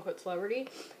 quote unquote celebrity.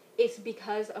 It's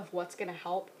because of what's going to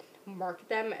help market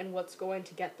them and what's going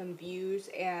to get them views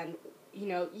and, you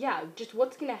know, yeah, just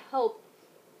what's going to help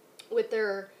with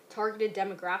their targeted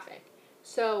demographic.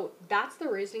 So that's the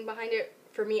reasoning behind it.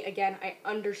 For me, again, I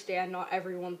understand not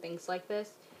everyone thinks like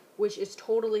this, which is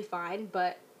totally fine,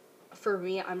 but for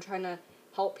me, I'm trying to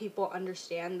help people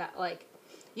understand that, like,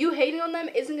 you hating on them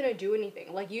isn't going to do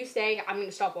anything. Like, you saying, I'm going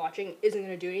to stop watching isn't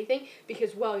going to do anything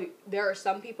because, well, there are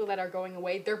some people that are going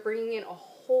away. They're bringing in a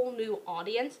whole new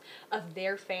audience of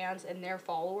their fans and their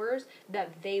followers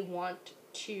that they want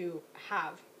to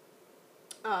have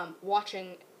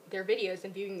watching their videos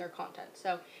and viewing their content.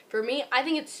 So, for me, I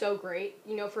think it's so great.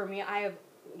 You know, for me,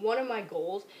 one of my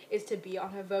goals is to be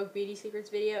on a Vogue Beauty Secrets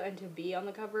video and to be on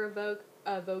the cover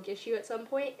of Vogue issue at some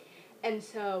point. And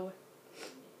so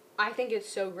I think it's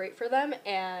so great for them,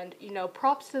 and, you know,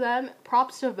 props to them,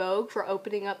 props to Vogue for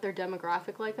opening up their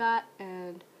demographic like that.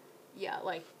 And yeah,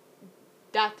 like,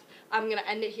 that, I'm gonna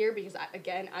end it here because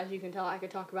again, as you can tell, I could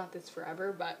talk about this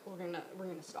forever, but we're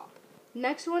gonna stop.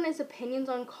 Next one is opinions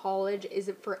on college. Is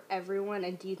it for everyone,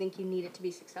 and do you think you need it to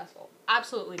be successful?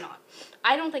 Absolutely not.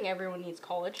 I don't think everyone needs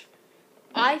college.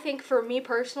 I think, for me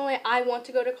personally, I want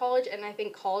to go to college, and I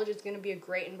think college is going to be a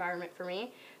great environment for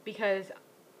me because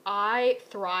I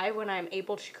thrive when I'm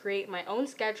able to create my own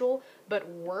schedule, but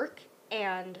work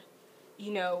and,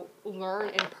 you know, learn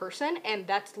in person, and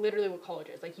that's literally what college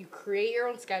is. Like, you create your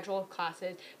own schedule of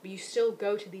classes, but you still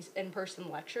go to these in-person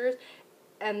lectures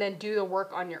and then do the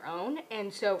work on your own.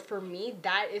 And so for me,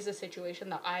 that is a situation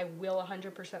that I will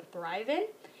 100% thrive in.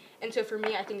 And so for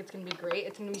me, I think it's going to be great.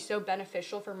 It's going to be so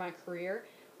beneficial for my career.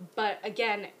 But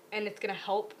again, and it's going to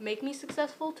help make me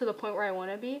successful to the point where I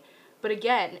want to be. But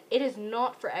again, it is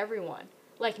not for everyone.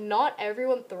 Like, not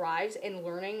everyone thrives in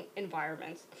learning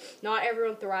environments. Not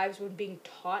everyone thrives when being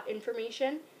taught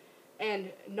information.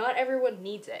 And not everyone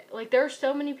needs it. Like, there are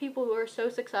so many people who are so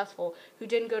successful who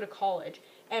didn't go to college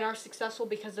and are successful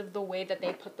because of the way that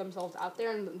they put themselves out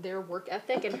there and their work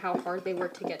ethic and how hard they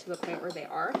work to get to the point where they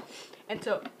are. And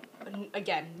so,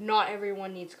 again, not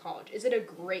everyone needs college. Is it a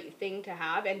great thing to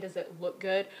have, and does it look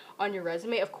good on your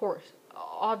resume? Of course,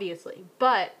 obviously.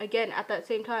 But, again, at that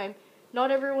same time,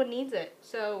 not everyone needs it.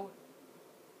 So,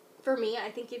 for me, I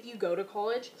think if you go to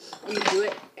college and you do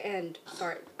it, and,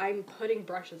 sorry, I'm putting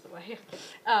brushes away,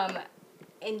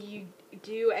 and you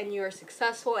do and you're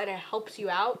successful and it helps you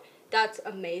out, that's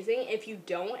amazing. If you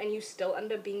don't and you still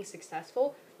end up being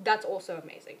successful, that's also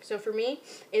amazing. So for me,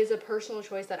 it is a personal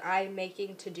choice that I'm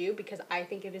making to do because I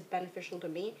think it is beneficial to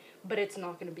me, but it's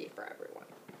not going to be for everyone.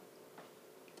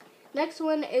 Next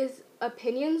one is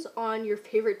opinions on your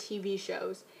favorite TV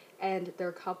shows and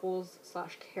their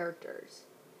couples/characters.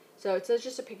 So it says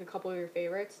just to pick a couple of your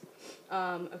favorites.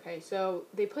 Okay, so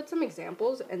they put some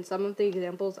examples, and some of the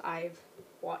examples I've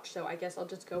watched, so I guess I'll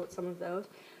just go with some of those.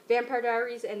 Vampire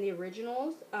Diaries and the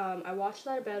originals. I watched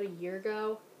that about a year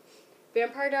ago.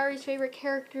 Vampire Diaries' favorite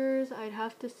characters, I'd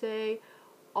have to say,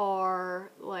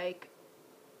 are, like,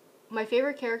 my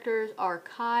favorite characters are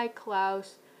Kai,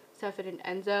 Klaus, Stefan, and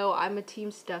Enzo. I'm a Team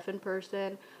Stefan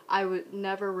person. I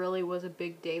never really was a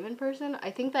big Damon person.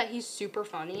 I think that he's super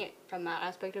funny from that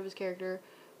aspect of his character,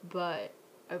 but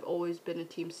I've always been a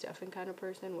Team Stefan kind of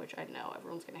person, which I know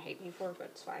everyone's going to hate me for,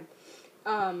 but it's fine.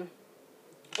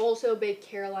 Also a big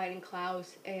Caroline and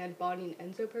Klaus and Bonnie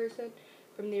and Enzo person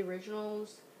from the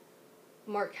originals.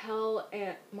 Marcel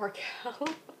and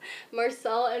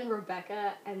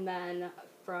Rebecca, and then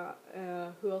from,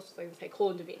 who else was I going to say?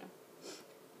 Cole and Davina.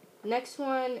 Next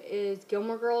one is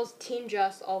Gilmore Girls, Team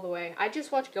Just all the way. I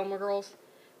just watched Gilmore Girls,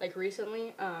 like,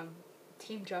 recently.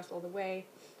 Team Just all the way.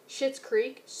 Schitt's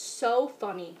Creek, so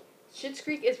funny. Schitt's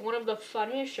Creek is one of the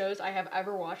funniest shows I have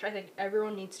ever watched. I think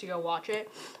everyone needs to go watch it.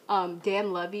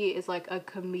 Dan Levy is, like, a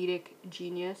comedic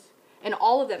genius. And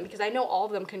all of them, because I know all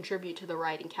of them contribute to the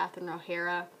writing. Catherine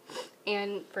O'Hara,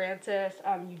 Anne Francis,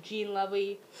 Eugene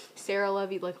Levy, Sarah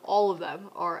Levy, like, all of them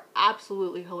are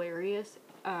absolutely hilarious.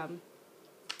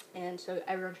 And so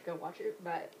everyone should go watch it,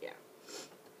 but yeah.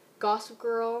 Gossip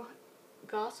Girl,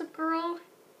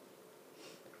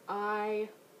 I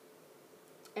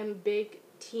am big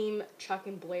team Chuck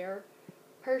and Blair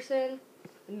person.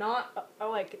 Not,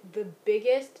 like, the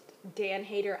biggest Dan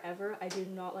hater ever. I do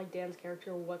not like Dan's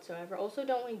character whatsoever. Also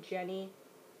don't like Jenny.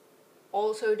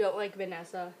 Also don't like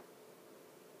Vanessa.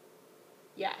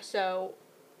 Yeah, so,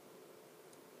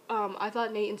 I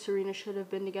thought Nate and Serena should have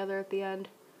been together at the end.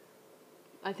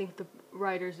 I think the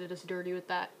writers did us dirty with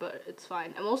that, but it's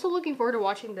fine. I'm also looking forward to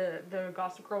watching the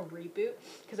Gossip Girl reboot,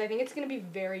 because I think it's going to be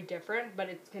very different, but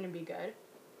it's going to be good.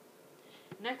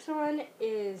 Next one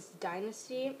is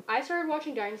Dynasty. I started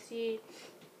watching Dynasty,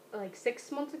 like,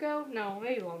 6 months ago. No,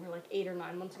 maybe longer, like 8 or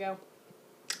 9 months ago.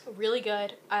 Really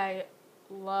good. I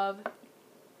love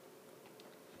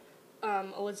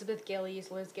Liz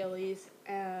Gillies,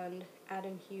 and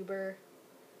Adam Huber.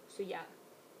 So, yeah.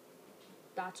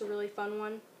 That's a really fun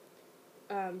one.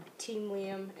 Team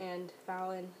Liam and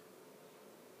Fallon.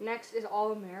 Next is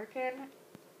All American.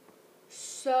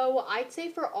 So, I'd say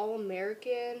for All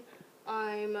American,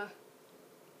 I'm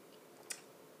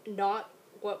not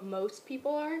what most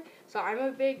people are. So, I'm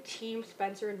a big Team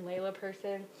Spencer and Layla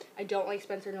person. I don't like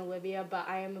Spencer and Olivia, but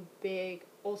I am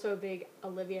also a big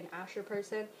Olivia and Asher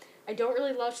person. I don't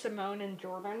really love Simone and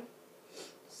Jordan.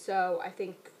 So, I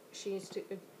think she needs to,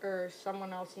 or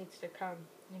someone else needs to come,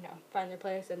 find their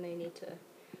place, and they need to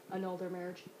annul their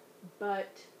marriage.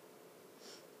 But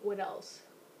what else?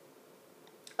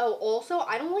 Oh, also,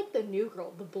 I don't like the new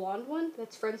girl, the blonde one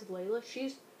that's friends with Layla.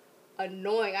 She's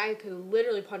annoying. I could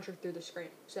literally punch her through the screen,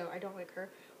 so I don't like her.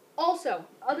 Also,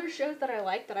 other shows that I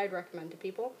like that I'd recommend to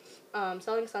people.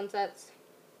 Selling Sunsets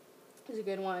is a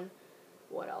good one.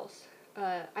 What else?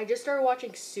 I just started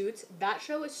watching Suits. That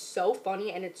show is so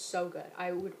funny, and it's so good.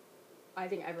 I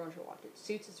think everyone should watch it.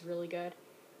 Suits is really good.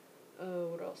 Oh,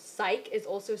 what else? Psych is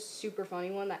also a super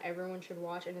funny one that everyone should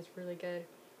watch, and it's really good.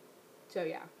 So,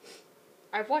 yeah.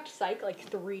 I've watched Psych, like,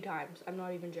 3 times. I'm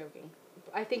not even joking.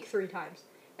 I think 3 times.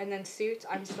 And then Suits,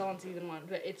 I'm still on season 1,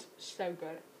 but it's so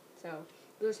good. So,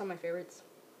 those are some of my favorites.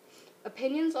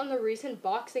 Opinions on the recent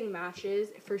boxing matches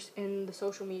in the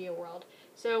social media world.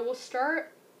 So, we'll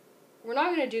start. We're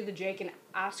not going to do the Jake and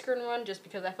Askren one, just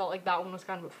because I felt like that one was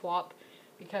kind of a flop,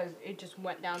 because it just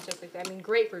went down so quickly. I mean,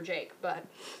 great for Jake, but,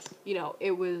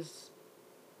 it was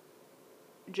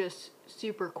just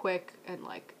super quick and,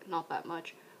 like, not that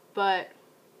much. But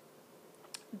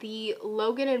the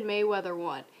Logan and Mayweather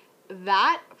one,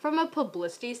 that, from a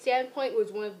publicity standpoint,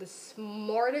 was one of the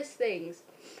smartest things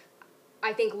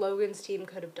I think Logan's team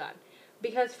could have done.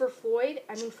 Because for Floyd,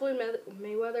 Floyd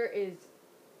Mayweather is,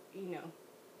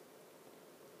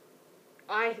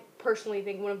 I personally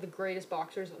think one of the greatest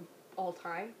boxers of all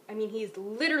time. He's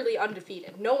literally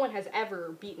undefeated. No one has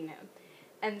ever beaten him.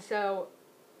 And so,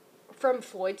 from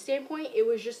Floyd's standpoint, it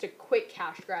was just a quick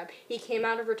cash grab. He came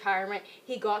out of retirement.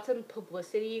 He got some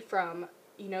publicity from,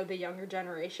 the younger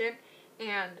generation,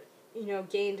 and,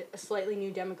 gained a slightly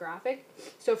new demographic.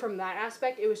 So from that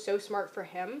aspect, it was so smart for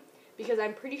him, because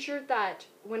I'm pretty sure that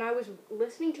when I was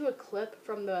listening to a clip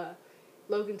from the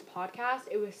Logan's podcast,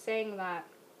 it was saying that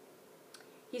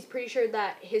he's pretty sure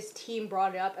that his team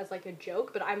brought it up as, like, a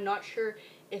joke, but I'm not sure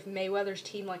if Mayweather's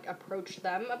team, like, approached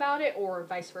them about it or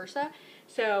vice versa.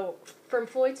 So, from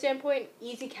Floyd's standpoint,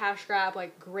 easy cash grab,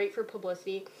 like, great for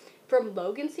publicity. From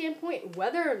Logan's standpoint,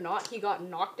 whether or not he got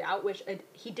knocked out, which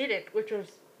he didn't, which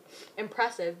was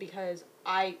impressive because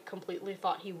I completely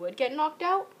thought he would get knocked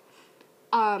out,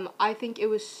 I think it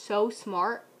was so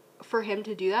smart for him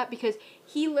to do that, because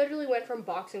he literally went from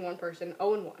boxing one person,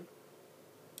 0-1,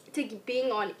 to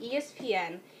being on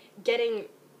ESPN,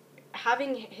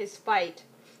 having his fight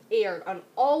aired on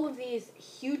all of these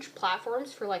huge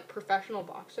platforms for, like, professional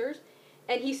boxers,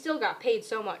 and he still got paid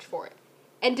so much for it,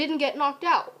 and didn't get knocked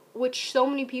out, which so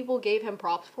many people gave him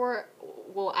props for it,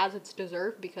 well, as it's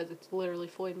deserved, because it's literally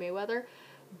Floyd Mayweather.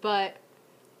 But,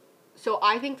 so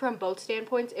I think from both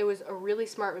standpoints, it was a really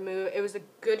smart move. It was a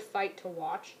good fight to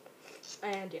watch,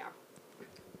 and yeah.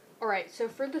 Alright, so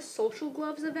for the Social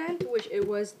Gloves event, which it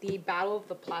was the Battle of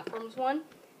the Platforms one,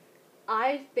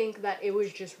 I think that it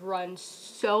was just run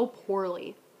so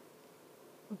poorly.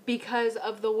 because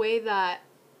of the way that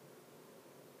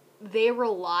they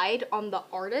relied on the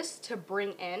artists to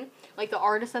bring in, like the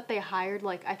artists that they hired,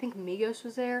 like I think Migos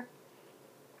was there,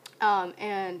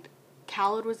 and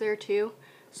Khaled was there too.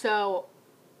 So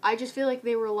I just feel like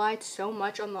they relied so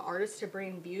much on the artists to bring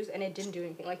in views, and it didn't do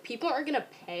anything. Like, people aren't gonna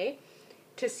pay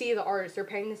to see the artist; they're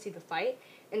paying to see the fight.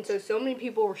 And so many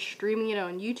people were streaming it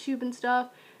on YouTube and stuff,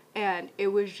 and it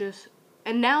was just.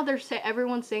 And now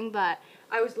everyone's saying that.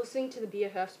 I was listening to the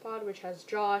BFFs pod, which has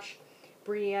Josh,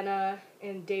 Brianna,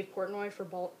 and Dave Portnoy for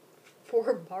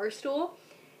Barstool,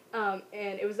 and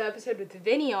it was the episode with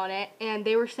Vinny on it, and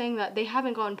they were saying that they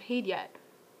haven't gotten paid yet.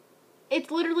 It's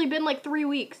literally been like 3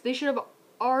 weeks. They should have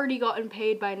already gotten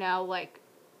paid by now, like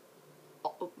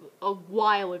a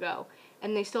while ago,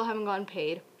 and they still haven't gotten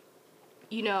paid.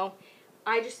 You know,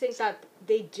 I just think that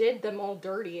they did them all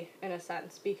dirty in a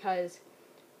sense, because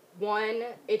one,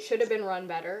 it should have been run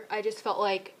better. I just felt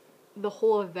like the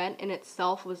whole event in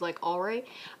itself was like alright.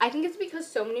 I think it's because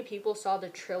so many people saw the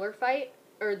Triller fight,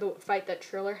 or the fight that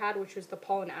Triller had, which was the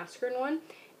Paul and Askren one,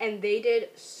 and they did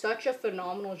such a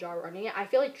phenomenal job running it. I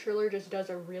feel like Triller just does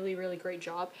a really, really great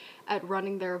job at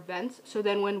running their events. So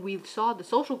then when we saw the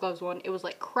Social Gloves one, it was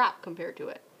like crap compared to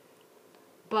it.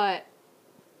 But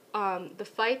the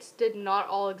fights did not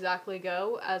all exactly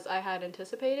go as I had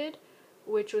anticipated,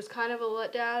 which was kind of a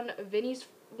letdown. Vinny's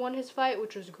won his fight,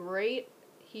 which was great.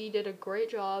 He did a great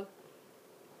job.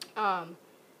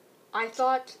 I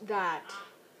thought that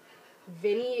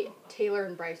Vinny, Taylor,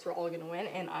 and Bryce were all going to win,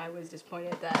 and I was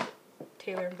disappointed that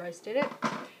Taylor and Bryce didn't,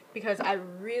 because I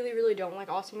really, really don't like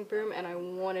Austin McBroom, and I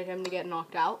wanted him to get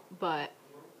knocked out, but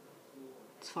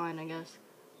it's fine, I guess.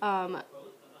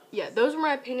 Yeah, those were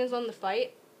my opinions on the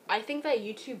fight. I think that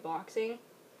YouTube boxing,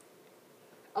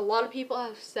 a lot of people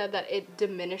have said that it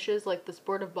diminishes, like, the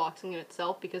sport of boxing in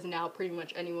itself, because now pretty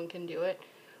much anyone can do it.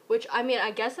 Which, I mean,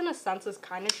 I guess in a sense is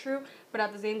kind of true, but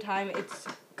at the same time, it's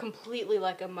completely,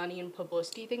 like, a money and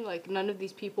publicity thing. Like, none of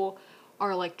these people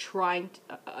are, like, trying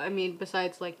to, I mean,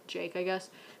 besides, like, Jake, I guess,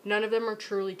 none of them are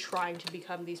truly trying to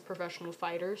become these professional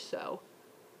fighters, so,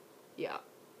 yeah.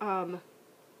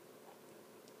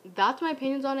 That's my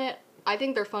opinions on it. I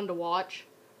think they're fun to watch,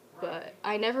 but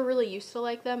I never really used to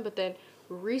like them, but then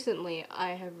recently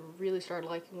I have really started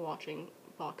liking watching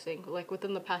boxing, like,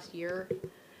 within the past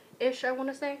year-ish, I want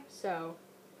to say. So,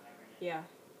 yeah.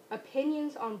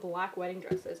 Opinions on black wedding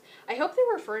dresses. I hope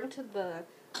they're referring to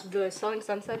the Selling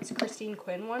Sunset's Christine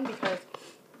Quinn one, because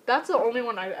that's the only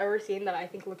one I've ever seen that I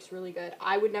think looks really good.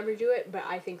 I would never do it, but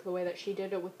I think the way that she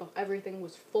did it with everything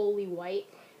was fully white,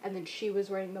 and then she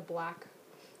was wearing the black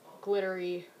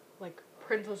glittery, like,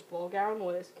 princess ball gown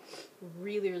was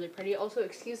really, really pretty. Also,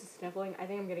 excuse the sniffling. I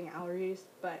think I'm getting allergies,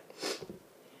 but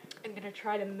I'm going to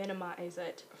try to minimize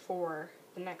it for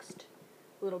the next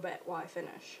little bit while I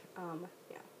finish.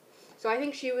 Yeah. So I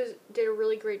think she did a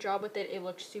really great job with it. It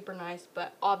looked super nice,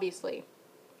 but obviously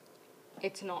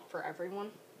it's not for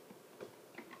everyone.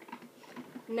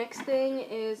 Next thing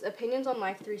is opinions on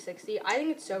Life 360. I think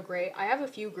it's so great. I have a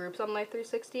few groups on Life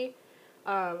 360.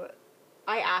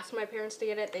 I asked my parents to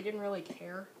get it. They didn't really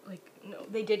care. Like, no,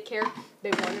 they did care. They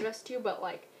wanted us to, but,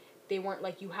 like, they weren't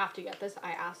like, you have to get this.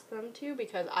 I asked them to,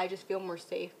 because I just feel more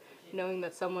safe knowing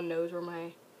that someone knows where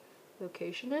my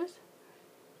location is.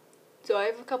 So I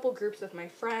have a couple groups with my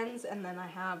friends, and then I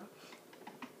have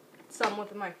some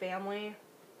with my family.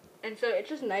 And so it's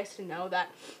just nice to know that,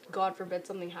 God forbid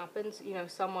something happens, you know,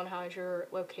 someone has your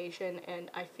location, and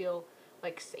I feel,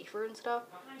 like, safer and stuff.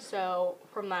 So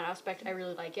from that aspect, I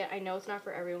really like it. I know it's not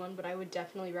for everyone, but I would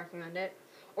definitely recommend it.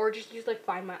 Or just use, like,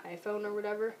 Find My iPhone or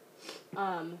whatever.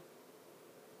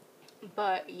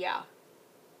 But yeah.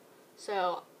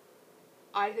 So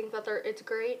I think that it's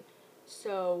great.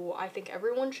 So I think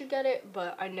everyone should get it,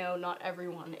 but I know not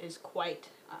everyone is quite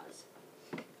as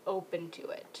open to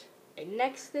it. Okay,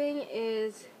 next thing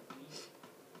is,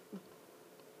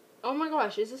 oh my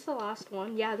gosh, is this the last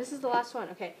one? Yeah, this is the last one.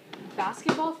 Okay,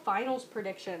 basketball finals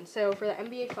prediction. So for the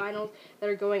NBA finals that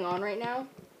are going on right now,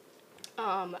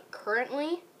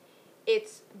 currently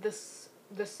it's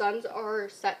the Suns are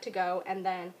set to go, and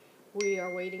then we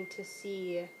are waiting to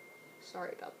see,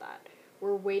 sorry about that,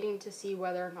 we're waiting to see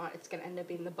whether or not it's going to end up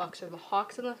being the Bucks or the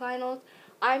Hawks in the finals.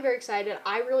 I'm very excited.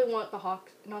 I really want the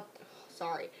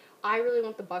I really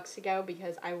want the Bucks to go,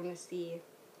 because I want to see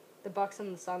the Bucks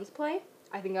and the Suns play.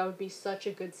 I think that would be such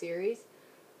a good series.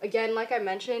 Again, like I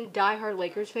mentioned, diehard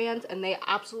Lakers fans, and they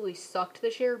absolutely sucked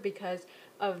this year because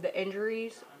of the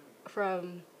injuries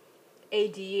from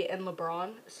AD and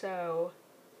LeBron. So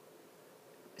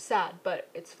sad, but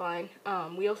it's fine.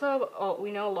 We also have,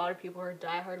 we know a lot of people who are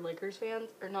diehard Lakers fans,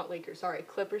 or not Lakers, sorry,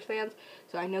 Clippers fans.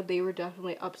 So I know they were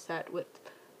definitely upset with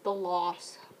the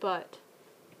loss, but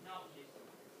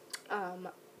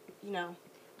you know,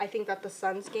 I think that the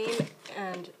Suns game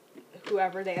and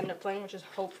whoever they end up playing, which is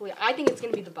hopefully, I think it's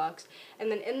gonna be the Bucks. And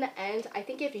then in the end, I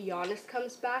think if Giannis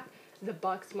comes back, the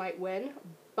Bucks might win.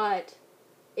 But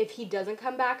if he doesn't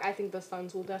come back, I think the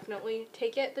Suns will definitely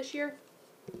take it this year.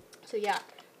 So yeah,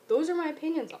 those are my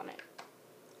opinions on it.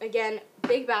 Again,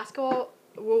 big basketball,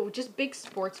 well, just big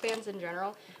sports fans in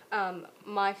general.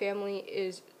 My family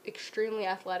is extremely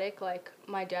athletic. Like,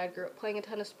 my dad grew up playing a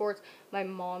ton of sports. My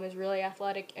mom is really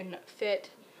athletic and fit.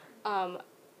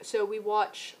 So we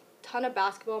watch a ton of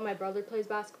basketball. My brother plays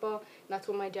basketball, and that's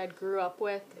what my dad grew up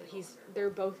with. They're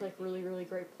both, like, really, really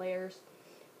great players.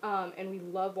 And we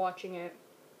love watching it.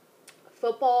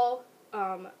 Football,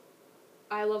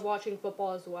 I love watching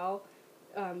football as well.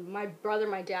 My brother,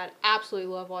 my dad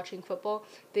absolutely love watching football.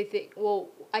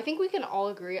 I think we can all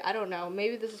agree, I don't know,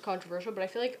 maybe this is controversial, but I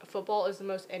feel like football is the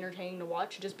most entertaining to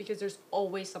watch just because there's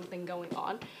always something going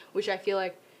on, which I feel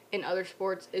like in other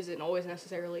sports isn't always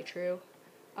necessarily true.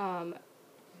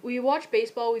 We watch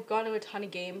baseball, we've gone to a ton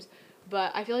of games,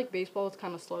 but I feel like baseball is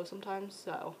kind of slow sometimes,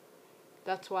 so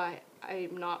that's why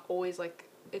I'm not always, like,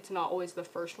 it's not always the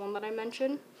first one that I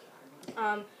mention.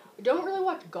 I don't really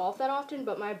watch golf that often,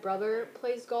 but my brother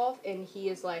plays golf, and he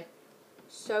is, like,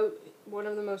 one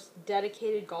of the most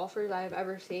dedicated golfers I have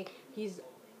ever seen. He's,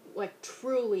 like,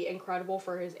 truly incredible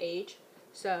for his age.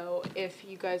 So if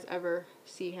you guys ever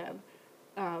see him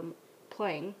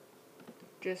playing,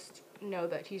 just know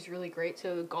that he's really great.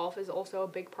 So golf is also a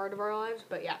big part of our lives.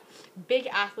 But yeah, big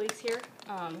athletes here.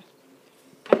 And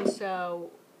so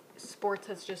sports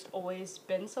has just always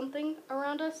been something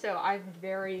around us. So I'm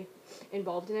very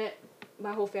involved in it.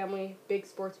 My whole family, big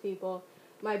sports people.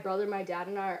 My brother, my dad,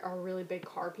 and I are really big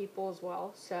car people as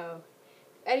well. So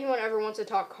if anyone ever wants to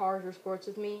talk cars or sports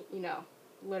with me,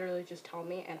 literally just tell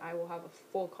me and I will have a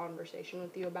full conversation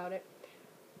with you about it.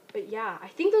 But yeah, I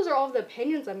think those are all of the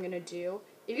opinions I'm going to do.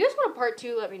 If you guys want a part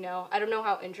 2, let me know. I don't know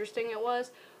how interesting it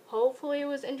was. Hopefully it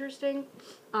was interesting.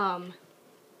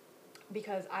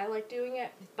 Because I like doing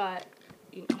it, but,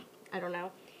 I don't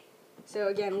know. So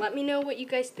again, let me know what you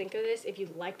guys think of this. If you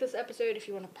like this episode, if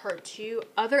you want a part 2,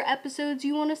 other episodes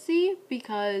you want to see,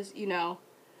 because,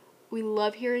 we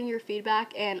love hearing your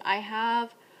feedback, and I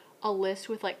have a list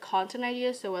with, like, content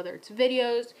ideas, so whether it's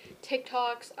videos,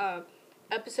 TikToks,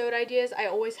 episode ideas, I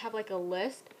always have, like, a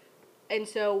list, and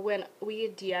so when we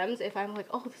get DMs, if I'm like,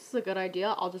 oh, this is a good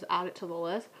idea, I'll just add it to the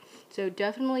list. So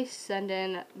definitely send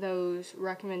in those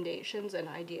recommendations and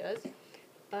ideas.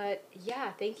 But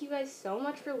yeah, thank you guys so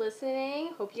much for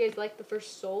listening. Hope you guys liked the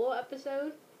first solo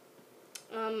episode.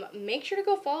 Make sure to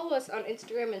go follow us on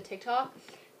Instagram and TikTok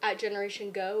at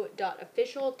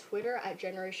generationgo.official, Twitter at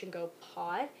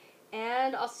generationgopod,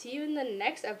 and I'll see you in the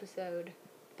next episode.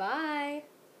 Bye!